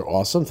world. You guys are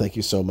awesome. Thank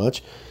you so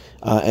much.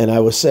 And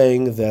I was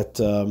saying that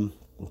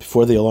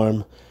before the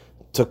alarm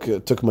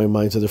took my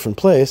mind to a different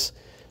place,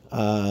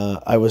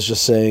 I was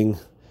just saying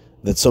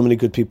that so many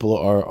good people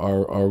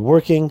are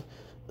working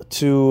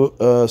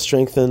to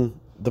strengthen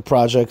the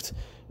project.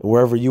 And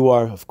wherever you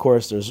are, of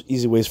course, there's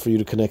easy ways for you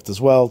to connect as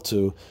well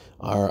to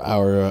our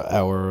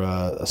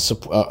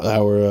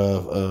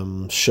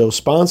show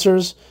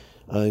sponsors,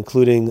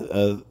 including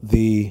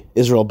the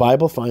Israel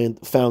Bible,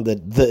 found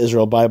at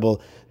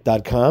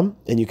theisraelbible.com,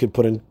 and you can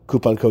put in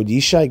coupon code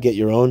Yishai, get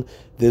your own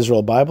The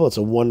Israel Bible. It's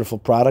a wonderful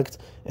product,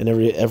 and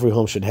every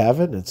home should have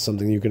it. It's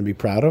something you're going to be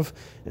proud of,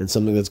 and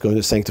something that's going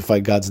to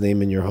sanctify God's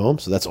name in your home.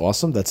 So that's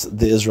awesome. That's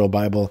the Israel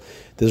Bible,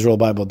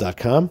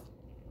 theisraelbible.com.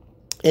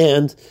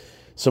 And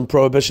some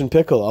Prohibition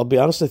pickle. I'll be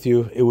honest with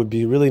you, it would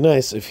be really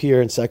nice if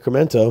here in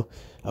Sacramento,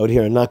 I would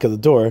hear a knock at the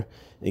door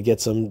and get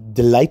some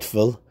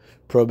delightful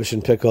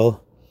Prohibition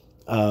pickle,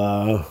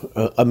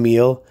 a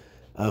meal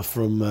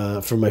from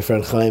my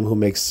friend Chaim, who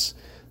makes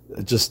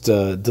just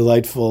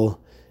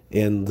delightful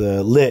and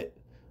lit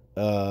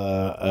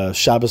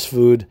Shabbos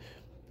food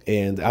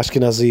and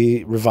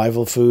Ashkenazi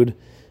revival food,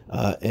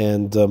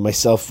 and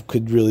myself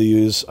could really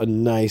use a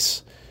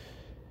nice.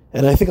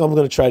 And I think I'm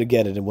going to try to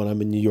get it when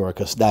I'm in New York,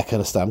 that kind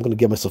of stuff. I'm going to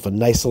get myself a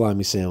nice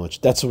salami sandwich.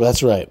 That's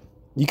right.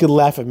 You can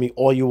laugh at me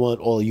all you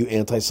want, all you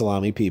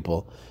anti-salami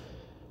people.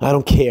 I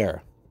don't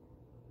care.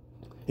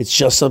 It's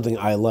just something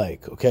I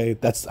like, okay?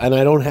 And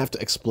I don't have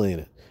to explain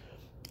it.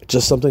 It's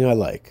just something I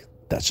like.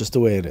 That's just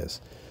the way it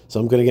is. So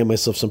I'm going to get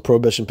myself some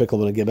Prohibition pickle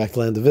when I get back to the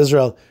land of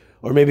Israel.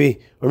 Or maybe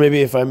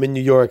if I'm in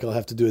New York, I'll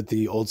have to do it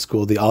the old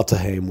school, the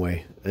Al-Tahaim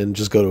way, and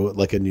just go to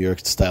like a New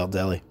York-style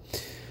deli.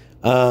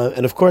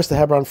 And of course, the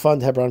Hebron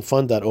Fund,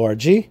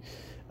 hebronfund.org.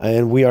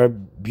 And we are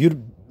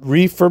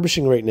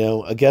refurbishing right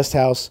now a guest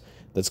house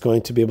that's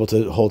going to be able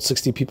to hold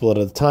 60 people at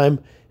a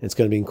time. It's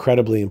going to be an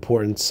incredibly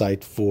important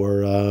site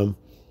for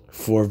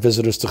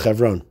visitors to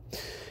Hebron.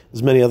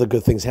 There's many other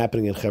good things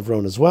happening in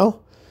Hebron as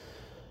well,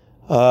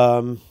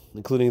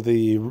 including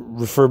the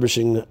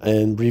refurbishing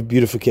and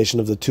beautification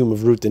of the tomb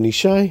of Ruth and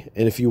Yishai.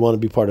 And if you want to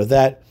be part of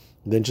that,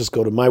 then just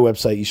go to my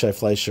website,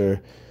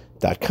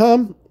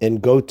 YishaiFleisher.com, and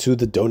go to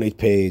the donate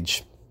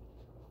page.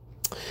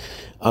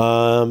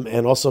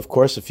 And also, of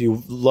course, if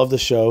you love the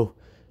show,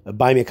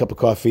 buy me a cup of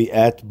coffee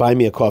at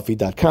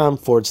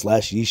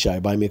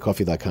buymeacoffee.com/Yishai,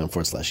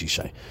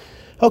 buymeacoffee.com/Yishai.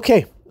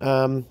 Okay,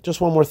 just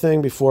one more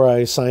thing before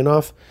I sign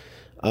off,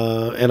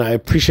 and I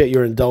appreciate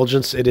your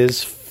indulgence. It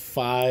is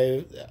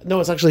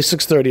it's actually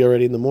 6:30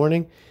 already in the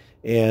morning,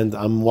 and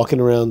I'm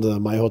walking around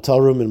my hotel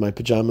room in my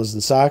pajamas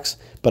and socks,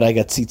 but I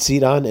got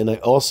tzitzit on, and I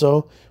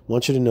also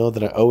want you to know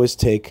that I always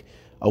take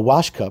a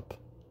wash cup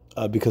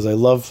because I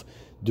love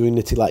doing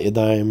Netilat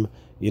Yadayim,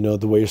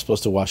 the way you're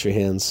supposed to wash your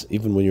hands,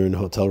 even when you're in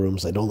hotel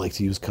rooms. I don't like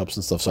to use cups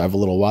and stuff, so I have a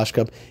little wash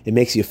cup. It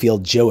makes you feel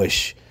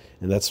Jewish,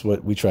 and that's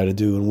what we try to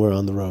do when we're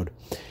on the road.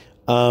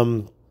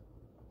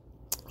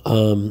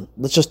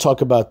 Let's just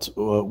talk about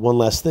one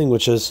last thing,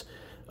 which is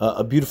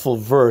a beautiful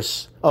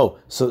verse. Oh,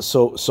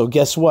 so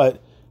guess what?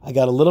 I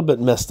got a little bit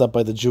messed up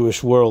by the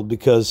Jewish world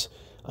because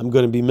I'm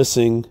going to be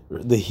missing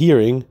the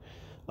hearing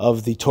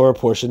of the Torah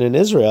portion in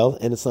Israel,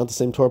 and it's not the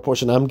same Torah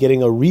portion. I'm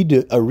getting a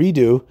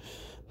redo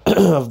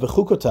of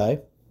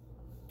Bechukotai,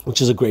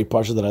 which is a great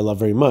parsha that I love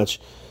very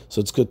much.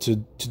 So it's good to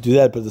do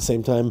that, but at the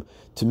same time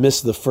to miss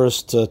the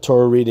first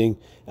Torah reading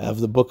of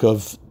the book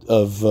of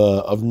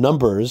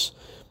Numbers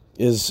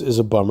is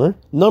a bummer.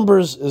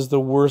 Numbers is the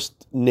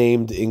worst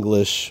named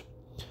English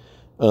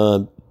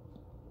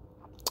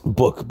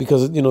book,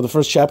 because the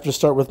first chapters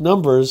start with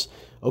numbers,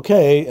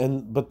 okay,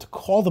 but to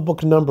call the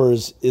book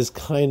Numbers is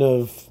kind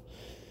of,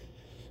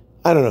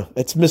 I don't know,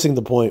 it's missing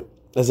the point.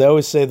 As I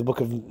always say, the book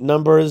of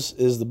Numbers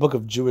is the book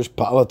of Jewish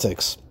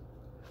politics.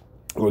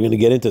 We're going to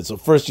get into it. So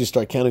first you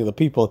start counting the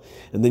people,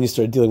 and then you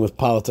start dealing with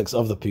politics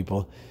of the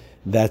people.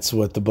 That's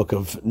what the book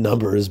of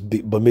Numbers,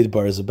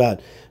 Bamidbar, is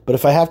about. But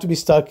if I have to be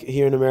stuck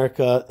here in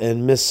America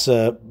and miss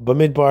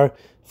Bamidbar,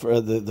 for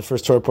the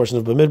first Torah portion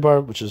of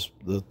Bamidbar, which is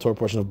the Torah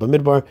portion of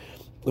Bamidbar,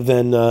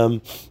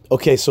 then,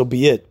 okay, so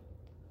be it.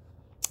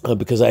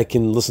 Because I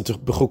can listen to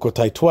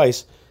Bechukotai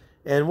twice.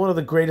 And one of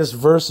the greatest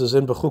verses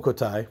in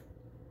Bechukotai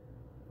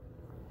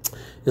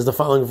is the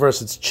following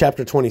verse. It's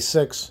chapter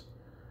 26,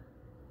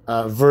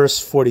 verse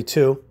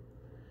 42.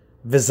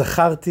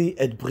 V'zacharti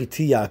et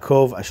briti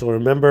Yaakov, I shall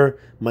remember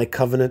my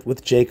covenant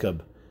with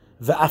Jacob.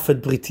 Ve'af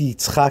et briti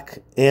Yitzchak,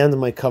 and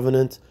my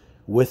covenant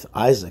with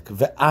Isaac.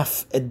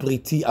 Ve'af et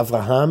briti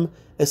Avraham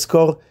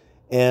eskor,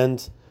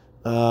 and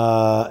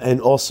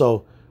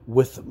also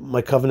with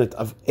my covenant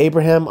of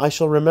Abraham I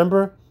shall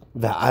remember.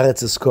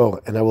 Ve'aretz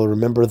eskor, and I will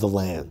remember the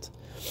land.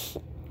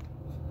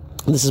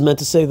 This is meant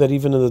to say that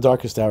even in the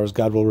darkest hours,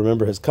 God will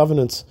remember His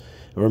covenants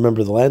and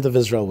remember the land of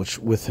Israel, which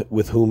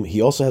with whom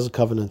He also has a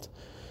covenant.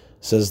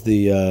 Says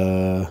the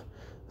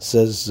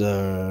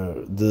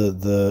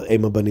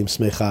Ema Banim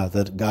Smecha,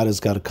 that God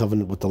has got a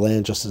covenant with the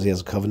land, just as He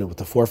has a covenant with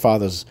the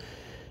forefathers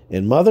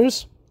and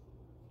mothers.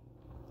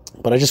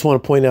 But I just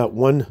want to point out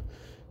one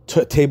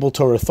table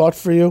Torah thought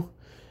for you,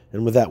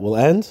 and with that we'll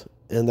end,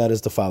 and that is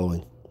the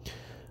following.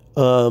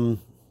 The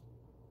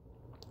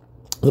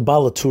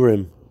Baal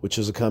HaTurim, which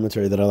is a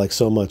commentary that I like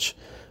so much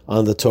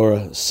on the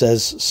Torah,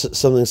 says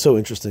something so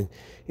interesting.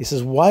 He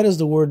says, why does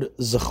the word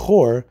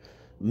Zachor,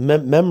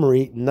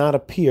 memory, not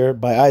appear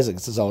by Isaac?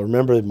 It says, I'll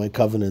remember my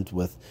covenant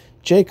with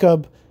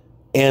Jacob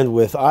and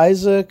with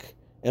Isaac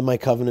and my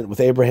covenant with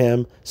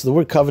Abraham. So the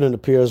word covenant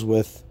appears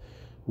with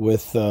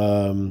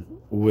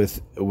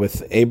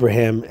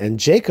Abraham and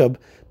Jacob,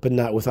 but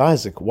not with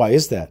Isaac. Why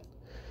is that?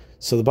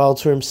 So the Baal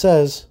HaTurim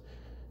says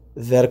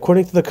that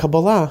according to the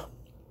Kabbalah,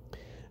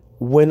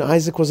 when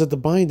Isaac was at the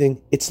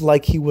binding, it's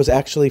like he was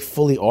actually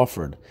fully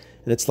offered.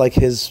 And it's like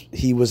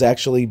he was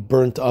actually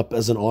burnt up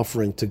as an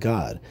offering to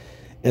God.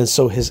 And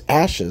so his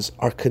ashes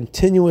are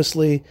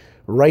continuously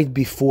right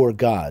before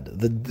God.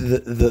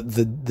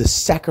 The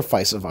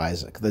sacrifice of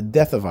Isaac, the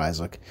death of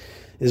Isaac,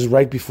 is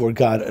right before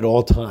God at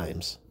all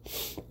times.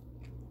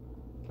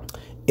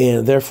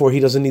 And therefore he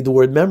doesn't need the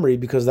word memory,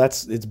 because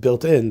it's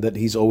built in that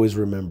he's always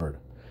remembered.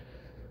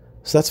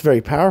 So that's very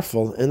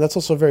powerful, and that's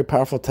also a very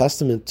powerful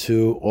testament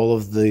to all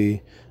of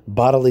the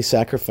bodily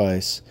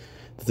sacrifice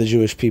that the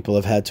Jewish people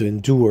have had to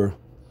endure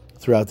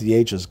throughout the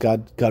ages.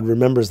 God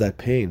remembers that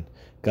pain.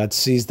 God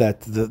sees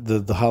that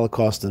the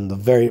Holocaust and the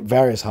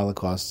various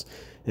Holocausts,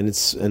 and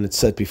it's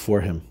set before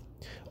Him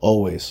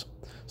always.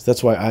 So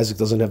that's why Isaac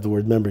doesn't have the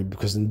word memory,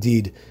 because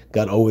indeed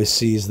God always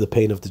sees the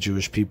pain of the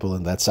Jewish people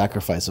and that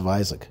sacrifice of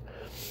Isaac.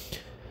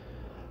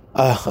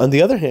 On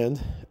the other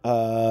hand,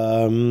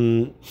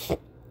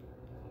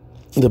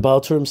 the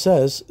Baal HaTurim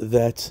says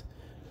that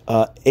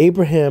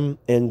Abraham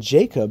and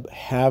Jacob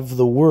have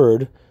the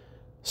word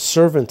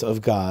servant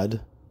of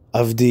God,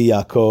 Avdi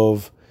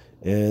Yaakov,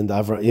 and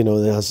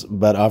Avraham, it has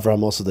about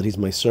Avraham also, that he's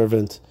my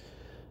servant.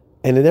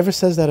 And it never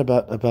says that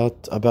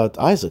about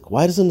Isaac.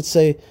 Why doesn't it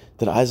say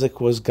that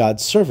Isaac was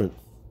God's servant?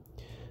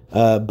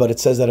 But it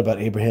says that about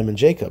Abraham and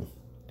Jacob.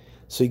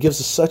 So he gives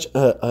us such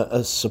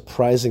a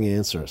surprising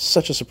answer,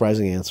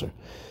 Surprising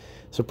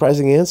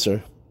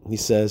answer, he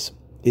says,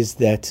 is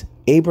that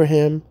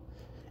Abraham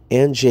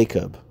and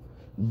Jacob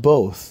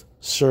both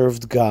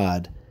served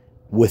God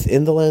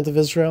within the land of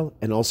Israel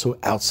and also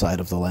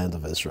outside of the land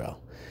of Israel.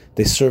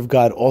 They served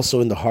God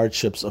also in the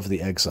hardships of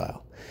the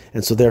exile.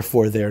 And so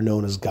therefore they are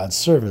known as God's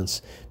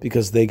servants,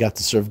 because they got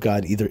to serve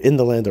God either in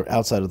the land or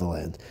outside of the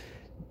land.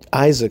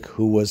 Isaac,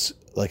 who was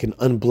like an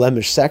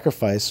unblemished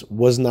sacrifice,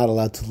 was not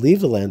allowed to leave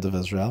the land of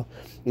Israel,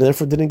 and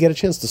therefore didn't get a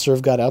chance to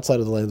serve God outside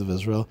of the land of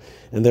Israel,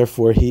 and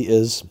therefore he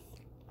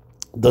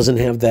doesn't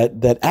have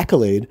that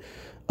accolade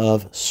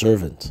of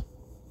servant,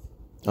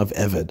 of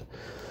Eved.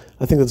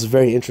 I think that's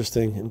very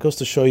interesting, and goes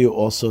to show you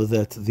also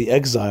that the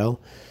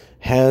exile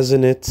has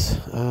in it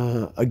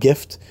a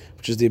gift,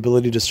 which is the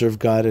ability to serve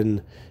God,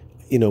 and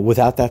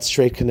without that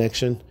straight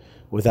connection,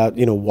 without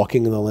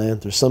walking in the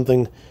land. There's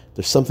something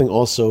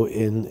also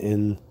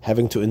in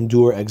having to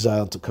endure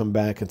exile to come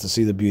back and to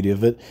see the beauty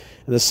of it.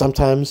 And there's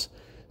sometimes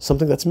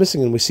something that's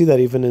missing, and we see that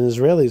even in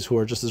Israelis who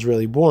are just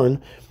Israeli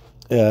born,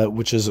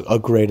 which is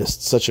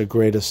such a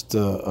greatest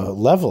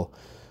level.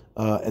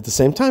 At the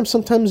same time,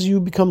 sometimes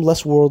you become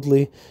less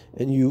worldly,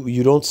 and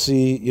you don't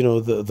see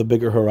the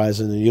bigger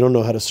horizon, and you don't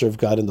know how to serve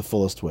God in the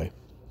fullest way.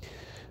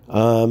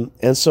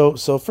 And so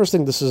first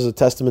thing, this is a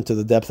testament to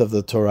the depth of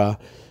the Torah,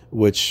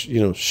 which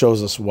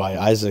shows us why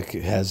Isaac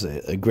has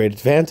a great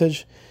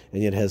advantage,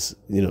 and yet has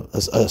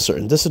a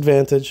certain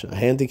disadvantage, a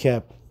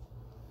handicap.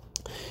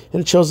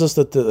 And it shows us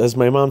that, as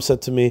my mom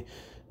said to me,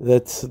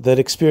 that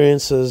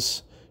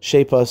experiences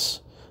shape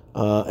us,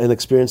 and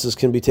experiences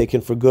can be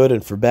taken for good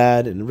and for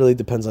bad, and it really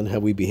depends on how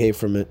we behave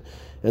from it.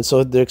 And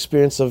so the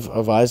experience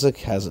of Isaac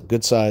has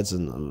good sides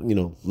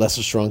and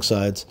lesser strong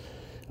sides,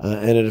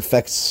 and it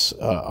affects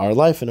our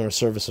life and our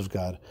service of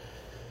God.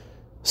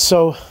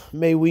 So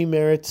may we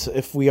merit,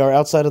 if we are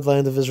outside of the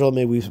land of Israel,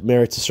 may we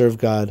merit to serve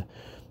God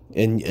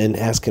and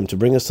ask Him to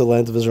bring us to the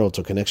land of Israel,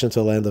 to a connection to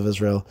the land of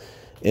Israel.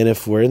 And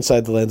if we're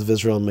inside the land of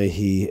Israel, may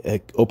He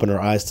open our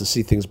eyes to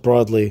see things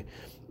broadly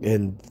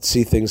and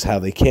see things how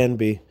they can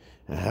be,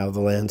 how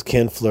the land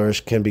can flourish,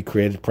 can be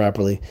created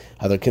properly,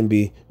 how there can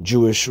be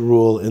Jewish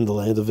rule in the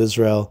land of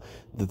Israel,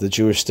 that the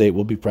Jewish state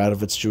will be proud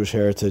of its Jewish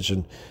heritage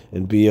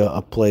and be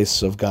a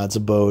place of God's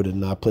abode and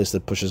not a place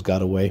that pushes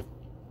God away.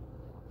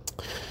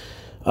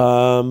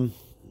 Last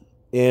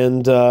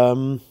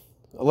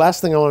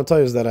thing I want to tell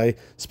you is that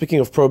speaking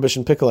of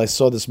Prohibition Pickle, I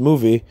saw this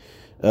movie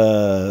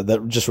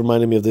that just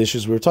reminded me of the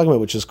issues we were talking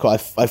about, which is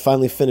called, I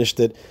finally finished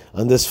it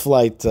on this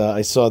flight.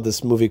 I saw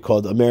this movie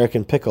called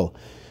American Pickle,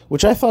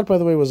 which I thought, by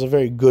the way, was a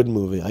very good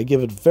movie. I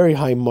give it very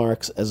high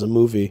marks as a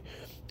movie.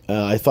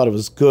 I thought it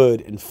was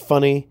good and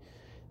funny.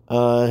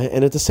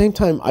 And at the same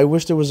time, I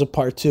wish there was a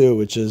part two,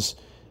 which is,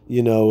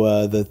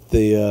 that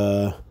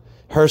the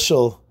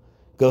Herschel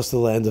goes to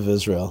the land of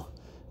Israel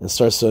and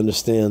starts to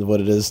understand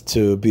what it is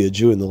to be a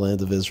Jew in the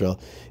land of Israel.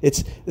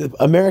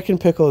 American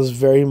Pickle is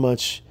very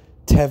much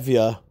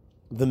Tevye,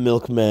 the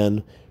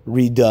milkman,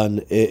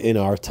 redone in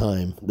our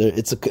time.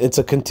 It's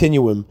a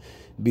continuum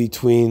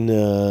between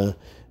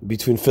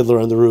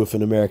Fiddler on the Roof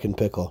and American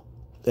Pickle.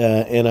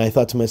 And I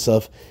thought to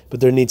myself,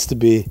 but there needs to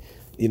be,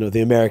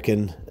 the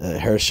American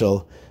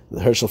Herschel. The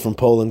Herschel from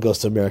Poland goes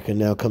to America,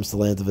 now comes to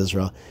the land of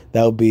Israel.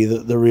 That would be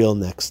the real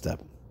next step.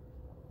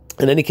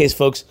 In any case,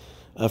 folks,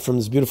 from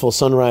this beautiful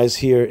sunrise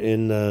here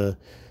in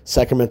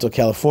Sacramento,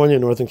 California,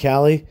 Northern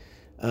Cali,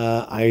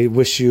 I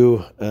wish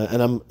you,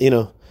 and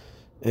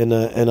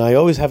I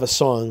always have a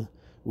song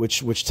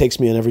which takes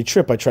me on every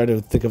trip. I try to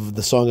think of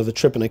the song of the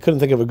trip, and I couldn't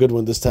think of a good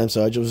one this time,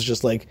 so I was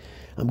just like,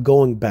 I'm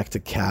going back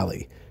to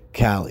Cali.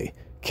 I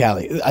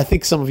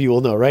think some of you will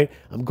know, right?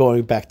 I'm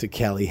going back to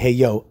Cali. Hey,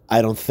 yo,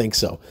 I don't think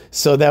so.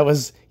 So that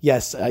was,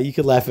 yes, you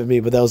could laugh at me,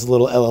 but that was a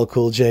little LL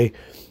Cool J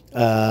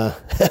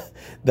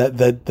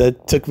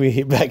that took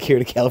me back here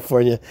to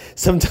California.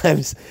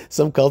 Sometimes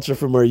some culture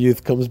from our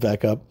youth comes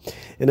back up.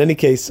 In any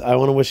case, I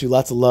want to wish you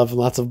lots of love and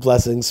lots of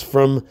blessings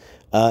from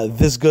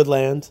this good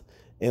land,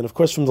 and of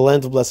course from the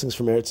land of blessings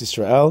from Eretz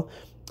Yisrael,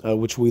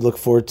 which we look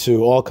forward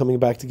to all coming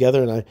back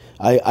together. And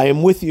I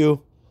am with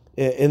you.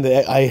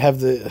 I have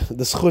the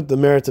zchut, the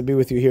merit to be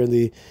with you here in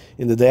the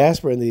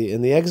diaspora,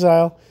 in the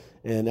exile,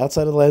 and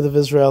outside of the land of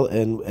Israel,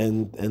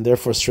 and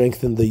therefore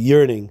strengthen the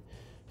yearning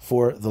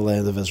for the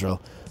land of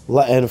Israel,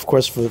 and of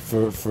course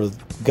for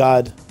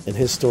God and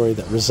His story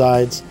that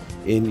resides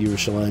in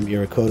Yerushalayim,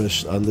 Yer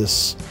HaKodesh, on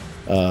this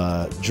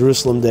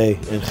Jerusalem Day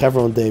and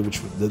Hebron Day,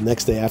 which the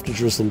next day after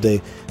Jerusalem Day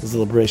is the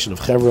liberation of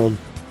Hebron,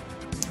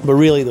 but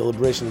really the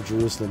liberation of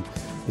Jerusalem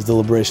is the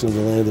liberation of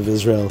the land of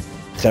Israel,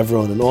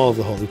 Hebron, and all of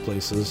the holy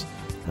places,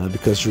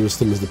 because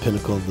Jerusalem is the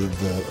pinnacle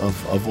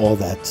of all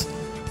that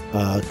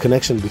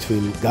connection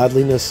between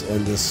godliness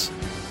and this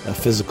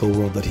physical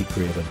world that He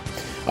created.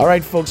 All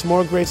right, folks,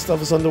 more great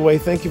stuff is underway.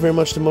 Thank you very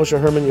much to Moshe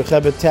Herman,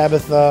 Yochebed,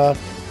 Tabitha,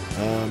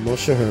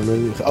 Moshe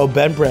Herman,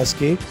 Ben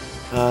Bresky,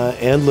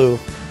 and Lou,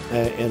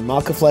 and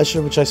Malka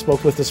Fleisher, which I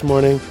spoke with this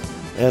morning,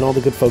 and all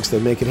the good folks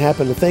that make it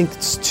happen. And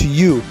thanks to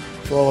you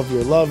for all of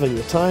your love and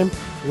your time.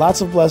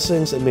 Lots of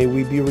blessings, and may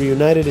we be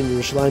reunited in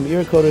Yerushalayim,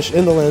 Yer HaKodesh,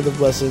 in the land of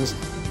blessings.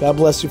 God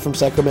bless you from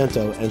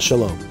Sacramento, and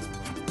shalom.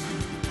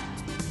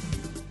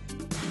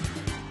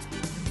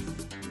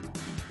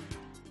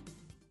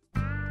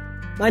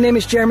 My name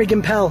is Jeremy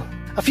Gimpel.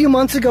 A few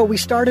months ago, we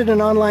started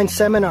an online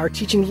seminar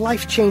teaching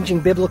life-changing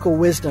biblical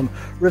wisdom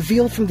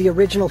revealed from the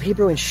original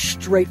Hebrew and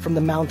straight from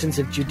the mountains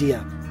of Judea.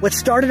 What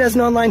started as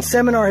an online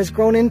seminar has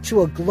grown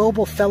into a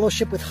global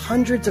fellowship with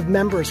hundreds of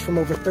members from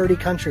over 30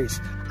 countries.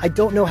 I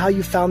don't know how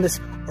you found this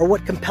or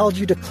what compelled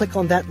you to click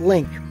on that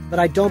link, but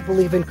I don't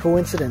believe in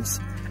coincidence.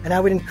 And I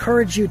would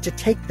encourage you to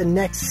take the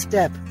next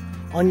step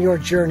on your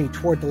journey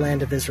toward the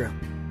land of Israel.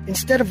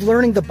 Instead of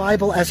learning the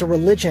Bible as a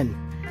religion,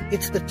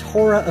 it's the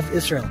Torah of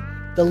Israel,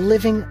 the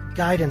living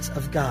guidance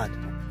of God.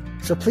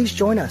 So please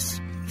join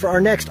us for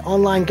our next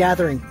online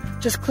gathering.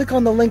 Just click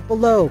on the link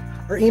below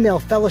or email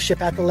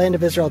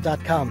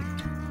fellowship@thelandofisrael.com.